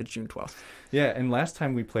June 9th, it's June 12th. Yeah, and last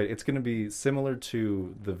time we played, it's going to be similar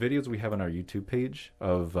to the videos we have on our YouTube page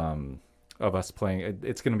of us playing.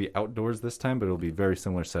 It's going to be outdoors this time, but it'll be very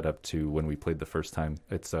similar setup to when we played the first time.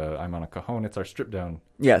 It's I'm on a cajon. It's our stripped down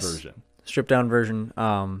version. Stripped down version.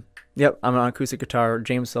 Yep, I'm on acoustic guitar.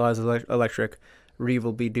 James still has electric. Reeve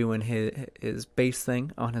will be doing his bass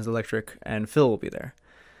thing on his electric, and Phil will be there.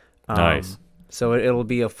 Nice. So it'll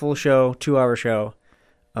be a full show, 2-hour show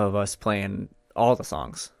of us playing all the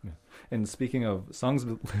songs. Yeah. And speaking of songs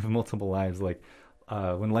that live multiple lives, like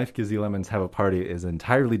When Life Gives You Lemons, Have a Party is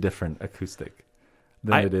entirely different acoustic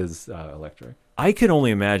than it is electric. I can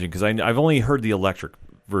only imagine because I've only heard the electric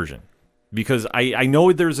version because I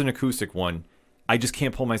know there's an acoustic one. I just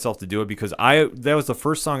can't pull myself to do it because that was the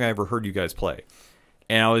first song I ever heard you guys play.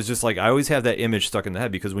 And I was just like, I always have that image stuck in the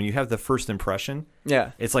head because when you have the first impression,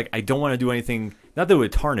 it's like I don't want to do anything. Not that it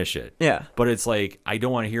would tarnish it, but it's like I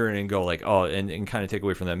don't want to hear it and go like, oh, and kind of take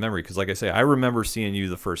away from that memory. Because like I say, I remember seeing you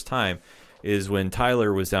the first time is when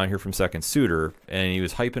Tyler was down here from Second Suitor and he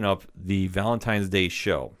was hyping up the Valentine's Day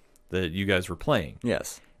show that you guys were playing.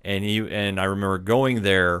 Yes, and I remember going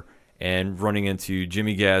there and running into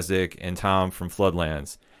Jimmy Gazdick and Tom from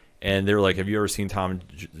Floodlands, and they're like, "Have you ever seen Tom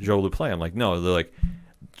Jolu play?" I'm like, "No." They're like,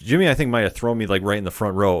 Jimmy, I think, might have thrown me like right in the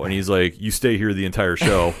front row, and he's like, "You stay here the entire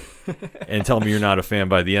show and tell me you're not a fan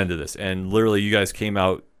by the end of this." And literally, you guys came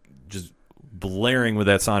out just blaring with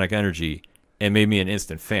that sonic energy and made me an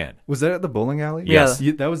instant fan. Was that at the bowling alley? Yes.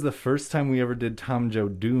 That was the first time we ever did Tom Joe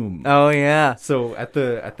Doom. Oh yeah. So at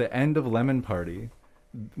the end of Lemon Party,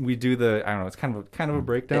 we do it's kind of a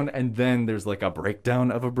breakdown, and then there's like a breakdown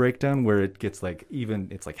of a breakdown where it gets like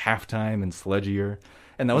it's like halftime and sledgier.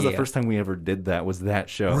 And that was the first time we ever did that, was that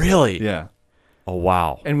show. Really? Yeah. Oh,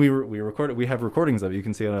 wow. And we recorded. We have recordings of it. You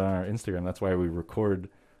can see it on our Instagram. That's why we record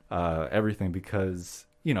everything, because,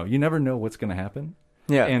 you never know what's going to happen.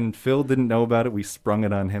 Yeah. And Phil didn't know about it. We sprung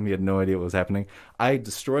it on him. He had no idea what was happening. I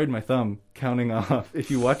destroyed my thumb counting off.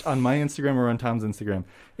 If you watch on my Instagram or on Tom's Instagram,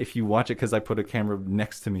 if you watch it, because I put a camera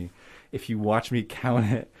next to me, if you watch me count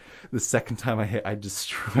it, the second time I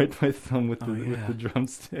destroyed my thumb with the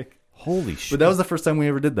drumstick. Holy shit. But that was the first time we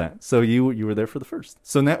ever did that. So you were there for the first.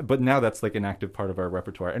 So now that's like an active part of our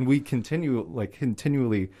repertoire. And we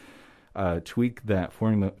continually tweak that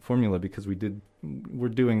formula because we're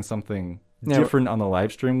doing something different on the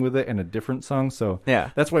live stream with it and a different song. So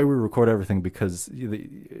that's why we record everything, because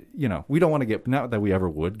we don't want to get, not that we ever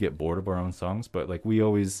would get bored of our own songs, but like we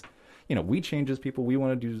always, we change as people. We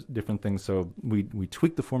want to do different things. So we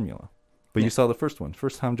tweak the formula. But you saw the first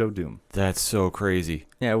Tom Joe Doom. That's so crazy.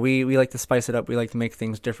 Yeah, we like to spice it up. We like to make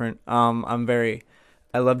things different. I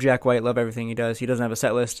love Jack White, love everything he does. He doesn't have a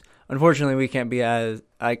set list. Unfortunately, we can't be as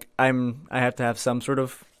I have to have some sort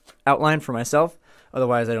of outline for myself.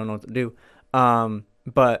 Otherwise, I don't know what to do.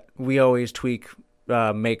 But we always tweak,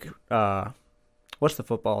 what's the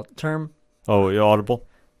football term? Oh, audible.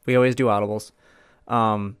 We always do audibles,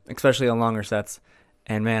 especially on longer sets.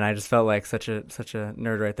 And man, I just felt like such a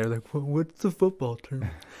nerd right there. Like, well, what's the football term?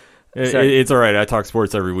 It's all right. I talk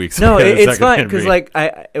sports every week. So no, it's fine because like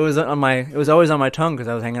it was always on my tongue because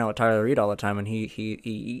I was hanging out with Tyler Reed all the time, and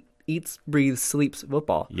he eats, breathes, sleeps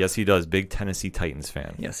football. Yes, he does. Big Tennessee Titans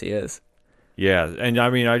fan. Yes, he is. Yeah, and I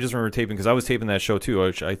mean, I just remember taping because I was taping that show too.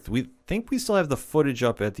 Which we think we still have the footage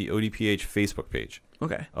up at the ODPH Facebook page.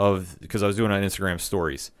 Okay. Because I was doing it on Instagram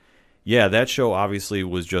stories. Yeah, that show obviously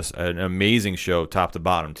was just an amazing show, top to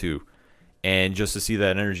bottom too. And just to see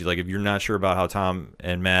that energy, like if you're not sure about how Tom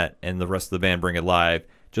and Matt and the rest of the band bring it live,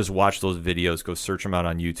 just watch those videos. Go search them out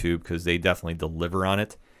on YouTube because they definitely deliver on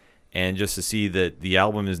it. And just to see that the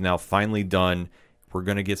album is now finally done, we're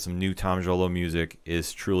going to get some new Tom Jolu music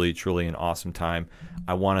is truly, truly an awesome time.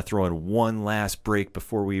 I want to throw in one last break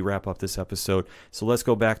before we wrap up this episode. So let's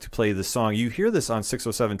go back to play the song. You hear this on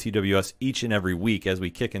 607 TWS each and every week as we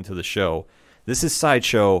kick into the show. This is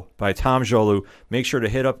Sideshow by Tom Jolu. Make sure to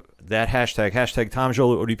hit up that hashtag Tom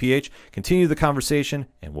Jolu ODPH. Continue the conversation,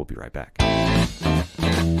 and we'll be right back.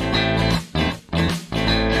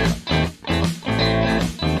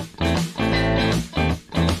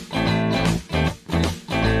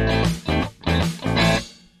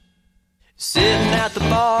 Sitting at the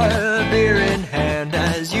bar, beer in hand,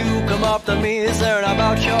 as you come up to me, concerned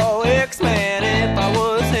about your ex-man. If I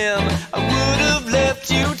was him, I would have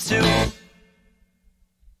left you too.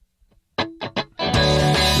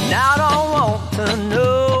 And I don't want to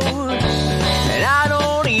know, and I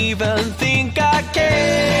don't even think I can.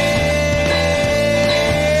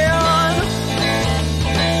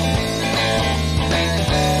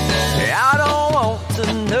 I don't want to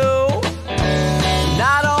know, and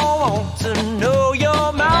I don't want to know.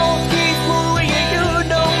 Your mouth keeps moving and you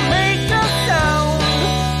don't make a sound.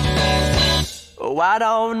 Oh, I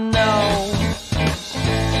don't know.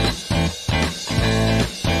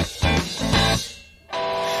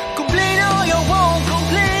 Complain all you want,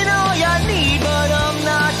 complain all you need, but I'm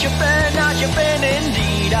not your friend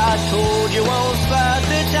indeed. I told you once past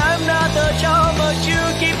the time, not the charm, but you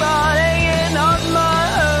keep on hanging on my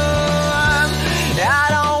arm. I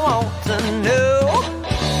don't want to know,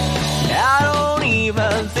 I don't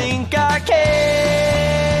even think I care.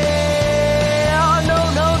 No,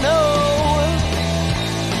 no, no,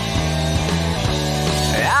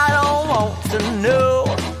 I don't want to know,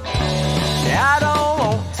 I don't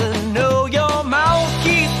want to know. Your mouth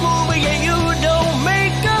keeps moving and you don't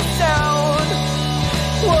make a sound.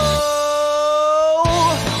 Whoa,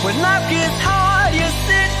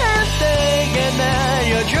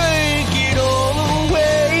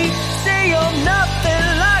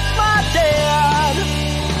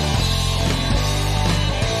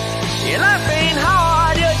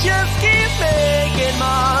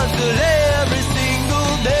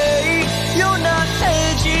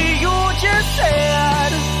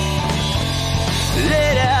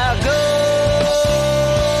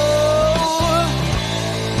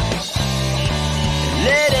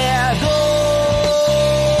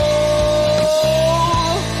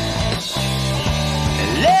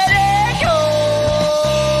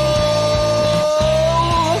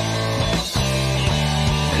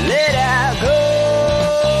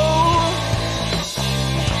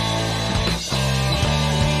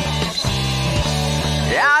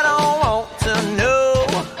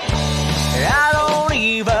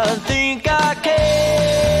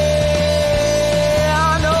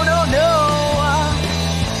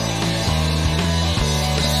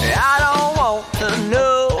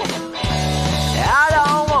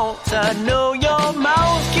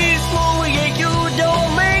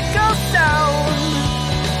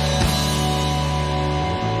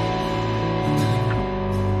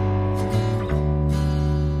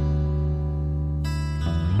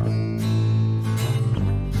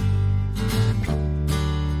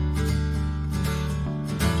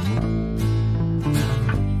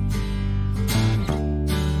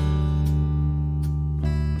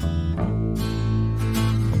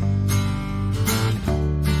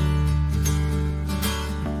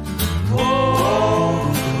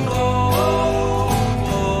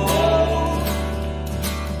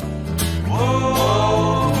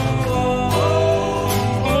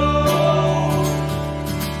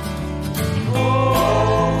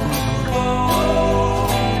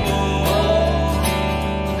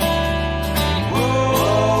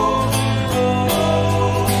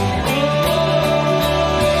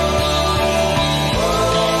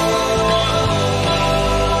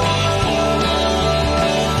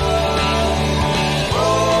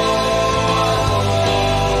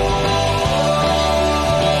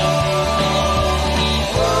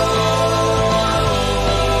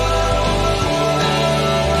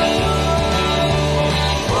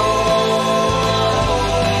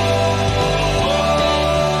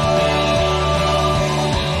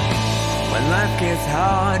 life gets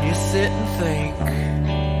hard, you sit and think,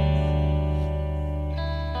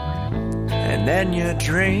 and then you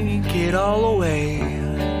drink it all away.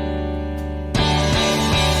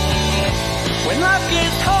 When life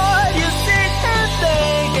gets hard, you sit and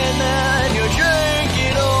think, and then you drink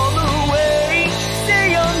it all away.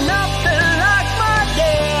 Say you're nothing like my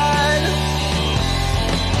dad.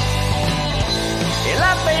 Your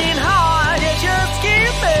life ain't hard, you just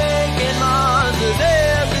keep making monsters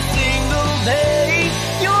every single day.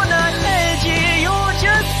 You're not edgy, you're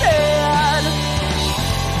just sad.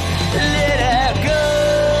 Let it go.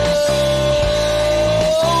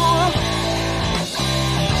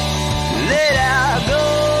 Let it go.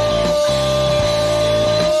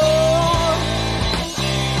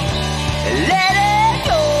 Let it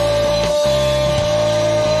go.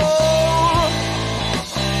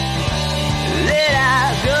 Let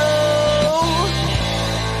it go.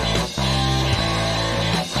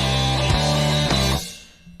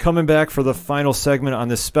 Coming back for the final segment on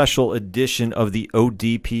this special edition of the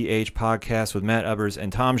ODPH podcast with Matt Ebbers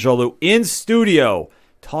and Tom Jolu in studio,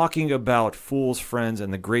 talking about Fools, Friends,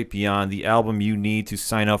 and the Great Beyond, the album you need to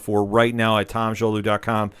sign up for right now at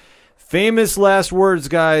tomjolu.com. Famous last words,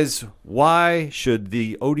 guys. Why should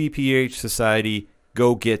the ODPH Society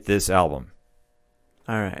go get this album?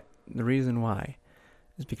 All right. The reason why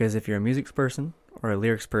is because if you're a music person or a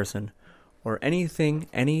lyrics person or anything,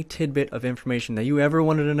 any tidbit of information that you ever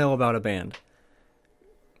wanted to know about a band,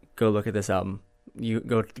 go look at this album. You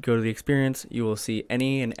go to the experience, you will see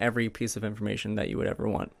any and every piece of information that you would ever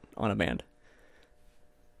want on a band.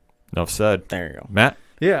 Enough said. There you go. Matt?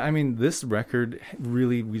 Yeah, I mean, this record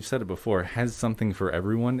really, we've said it before, has something for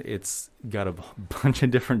everyone. It's got a bunch of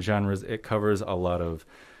different genres. It covers a lot of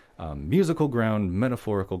musical ground,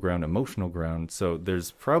 metaphorical ground, emotional ground. So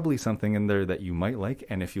there's probably something in there that you might like.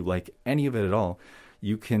 And if you like any of it at all,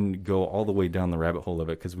 you can go all the way down the rabbit hole of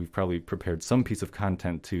it, because we've probably prepared some piece of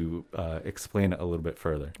content to explain it a little bit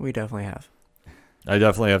further. We definitely have. I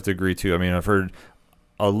definitely have to agree, too. I mean, I've heard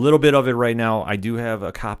a little bit of it right now. I do have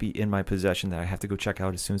a copy in my possession that I have to go check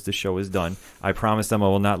out as soon as the show is done. I promise them I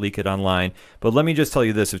will not leak it online. But let me just tell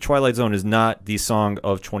you this. If Twilight Zone is not the song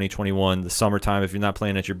of 2021, the summertime, if you're not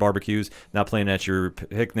playing at your barbecues, not playing at your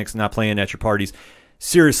picnics, not playing at your parties,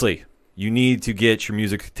 seriously, you need to get your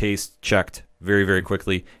music taste checked very, very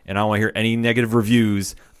quickly. And I don't want to hear any negative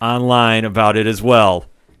reviews online about it as well,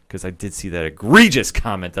 because I did see that egregious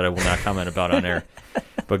comment that I will not comment about on air.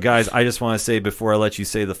 But, guys, I just want to say, before I let you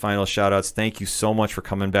say the final shout-outs, thank you so much for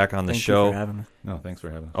coming back on the show. Thank you for having me. No, thanks for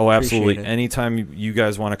having us. Oh, absolutely. Appreciate it. Anytime you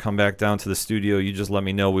guys want to come back down to the studio, you just let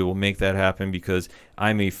me know. We will make that happen, because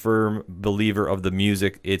I'm a firm believer of the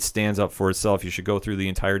music. It stands up for itself. You should go through the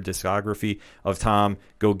entire discography of Tom.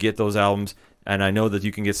 Go get those albums. And I know that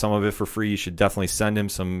you can get some of it for free. You should definitely send him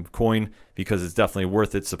some coin, because it's definitely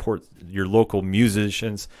worth it. Support your local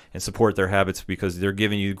musicians and support their habits, because they're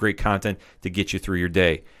giving you great content to get you through your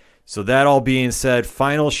day. So that all being said,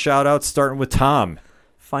 final shout-outs starting with Tom.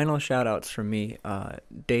 Final shout-outs from me,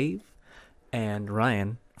 Dave and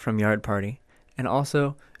Ryan from Yard Party, and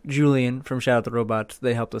also Julian from Shout Out the Robots.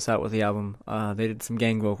 They helped us out with the album. They did some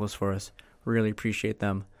gang vocals for us. Really appreciate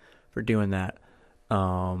them for doing that.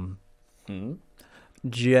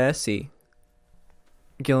 Jesse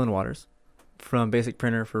Gillen Waters from Basic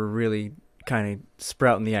Printer for really kind of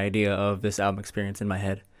sprouting the idea of this album experience in my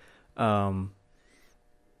head. And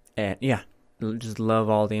yeah, just love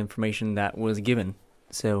all the information that was given.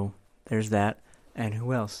 So there's that. And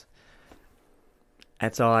who else?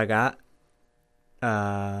 That's all I got.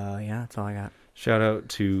 Yeah, that's all I got. Shout out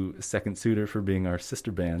to Second Suitor for being our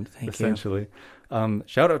sister band, Thank you. essentially.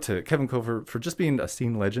 Shout out to Kevin Cover for just being a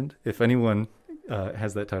scene legend, if anyone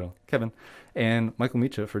has that title, Kevin. And Michael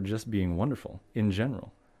Micha for just being wonderful in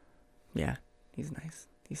general. Yeah, he's nice.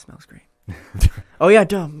 He smells great. Oh yeah,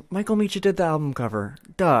 duh. Michael Micha did the album cover.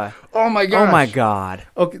 Duh. Oh my gosh. Oh my god.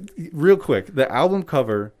 Okay, real quick. The album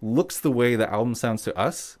cover looks the way the album sounds to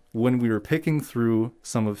us. When we were picking through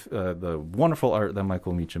some of the wonderful art that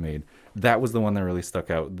Michael Micha made, that was the one that really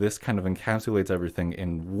stuck out. This kind of encapsulates everything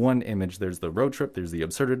in one image. There's the road trip, there's the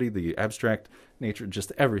absurdity, the abstract nature,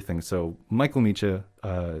 just everything. So Michael Micha,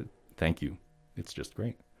 thank you. It's just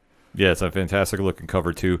great. Yeah, it's a fantastic looking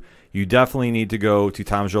cover, too. You definitely need to go to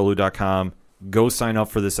tomjolu.com. Go sign up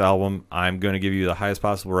for this album. I'm going to give you the highest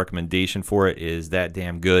possible recommendation for it. It is that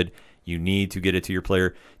damn good. You need to get it to your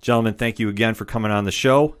player. Gentlemen, thank you again for coming on the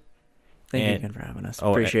show. Thank you again for having us.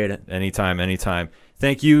 Appreciate it. Anytime, anytime.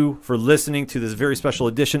 Thank you for listening to this very special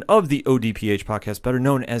edition of the ODPH podcast, better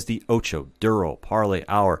known as the Ocho Duro Parlay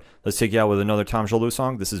Hour. Let's take you out with another Tom Jolu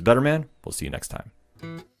song. This is Better Man. We'll see you next time.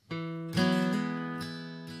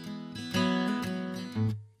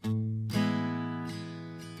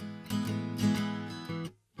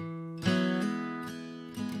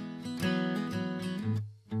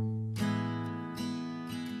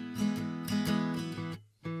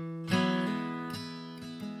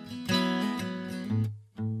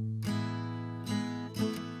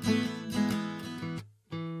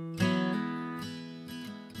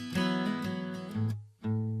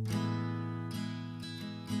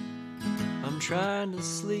 trying to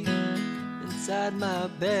sleep inside my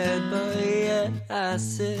bed, but yet I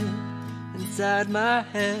sit inside my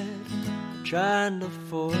head, trying to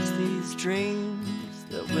force these dreams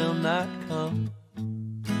that will not come.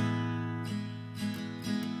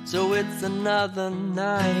 So it's another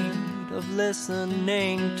night of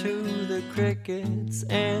listening to the crickets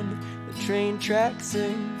and the train tracks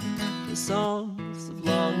sing the songs of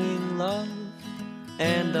longing, love,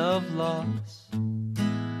 and of loss.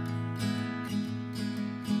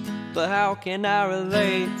 But how can I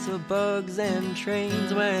relate to bugs and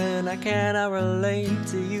trains when I cannot relate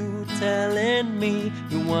to you telling me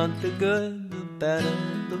you want the good, the better,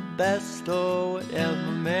 the best, or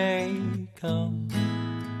whatever may come?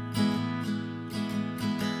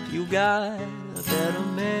 You got a better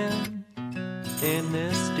man in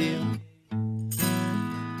this deal,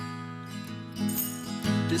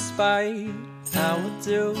 despite how I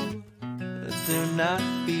do not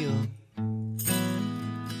feel.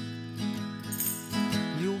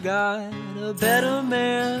 You got a better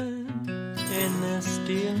man in this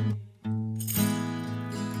deal,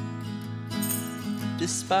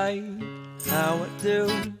 despite how I do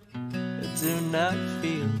not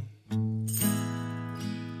feel.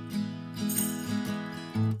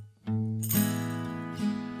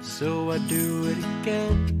 So I do it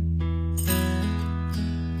again.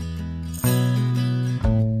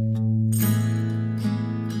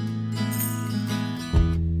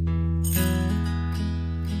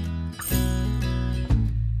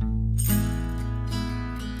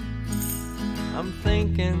 I'm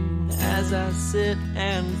thinking as I sit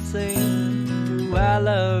and sing, do I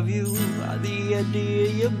love you? Are the idea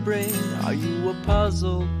you bring, are you a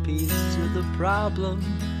puzzle piece to the problem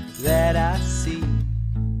that I see?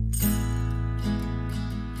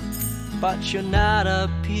 But you're not a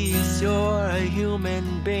piece, you're a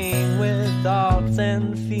human being with thoughts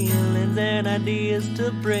and feelings and ideas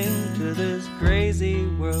to bring to this crazy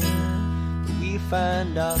world that we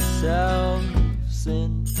find ourselves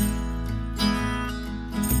in.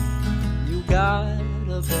 You got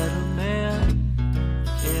a better man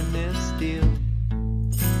in this deal,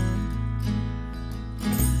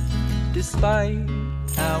 despite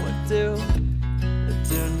how I do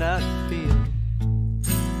not feel.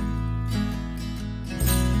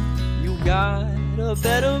 You got a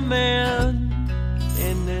better man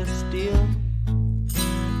in this deal,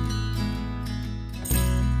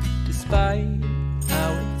 despite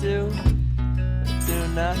how I do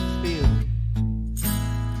not feel.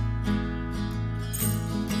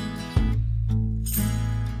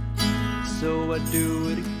 So I do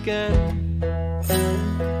it again.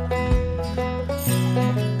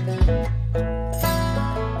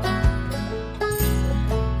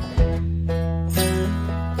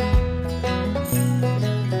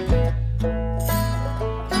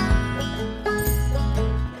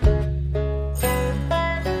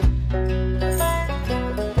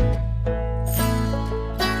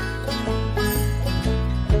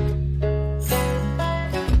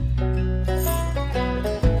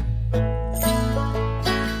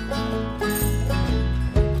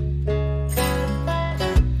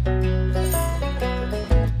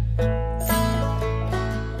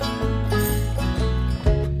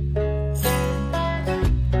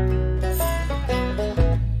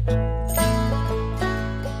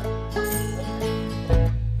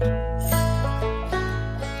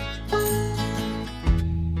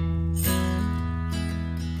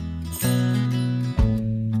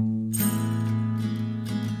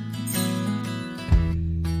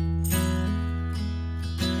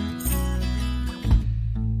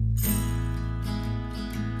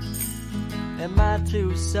 Am I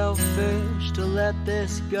too selfish to let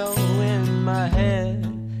this go in my head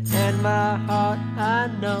and my heart?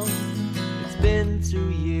 I know it's been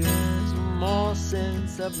 2 years or more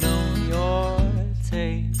since I've known your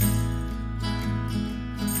taste.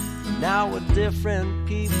 Now we're different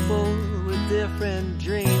people with different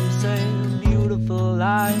dreams, same beautiful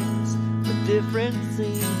lives, but different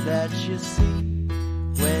scenes that you see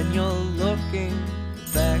when you're looking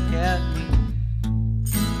back at me.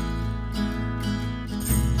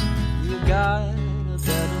 You got a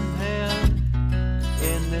better man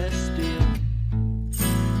in this deal,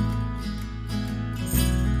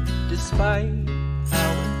 despite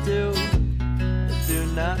how I do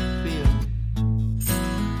not feel.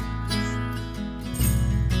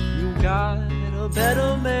 You got a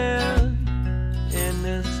better man in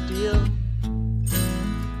this deal,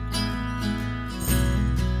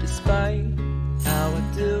 despite how I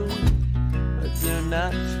do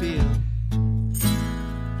not feel.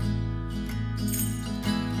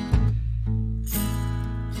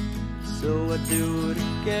 So I do it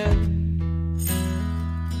again.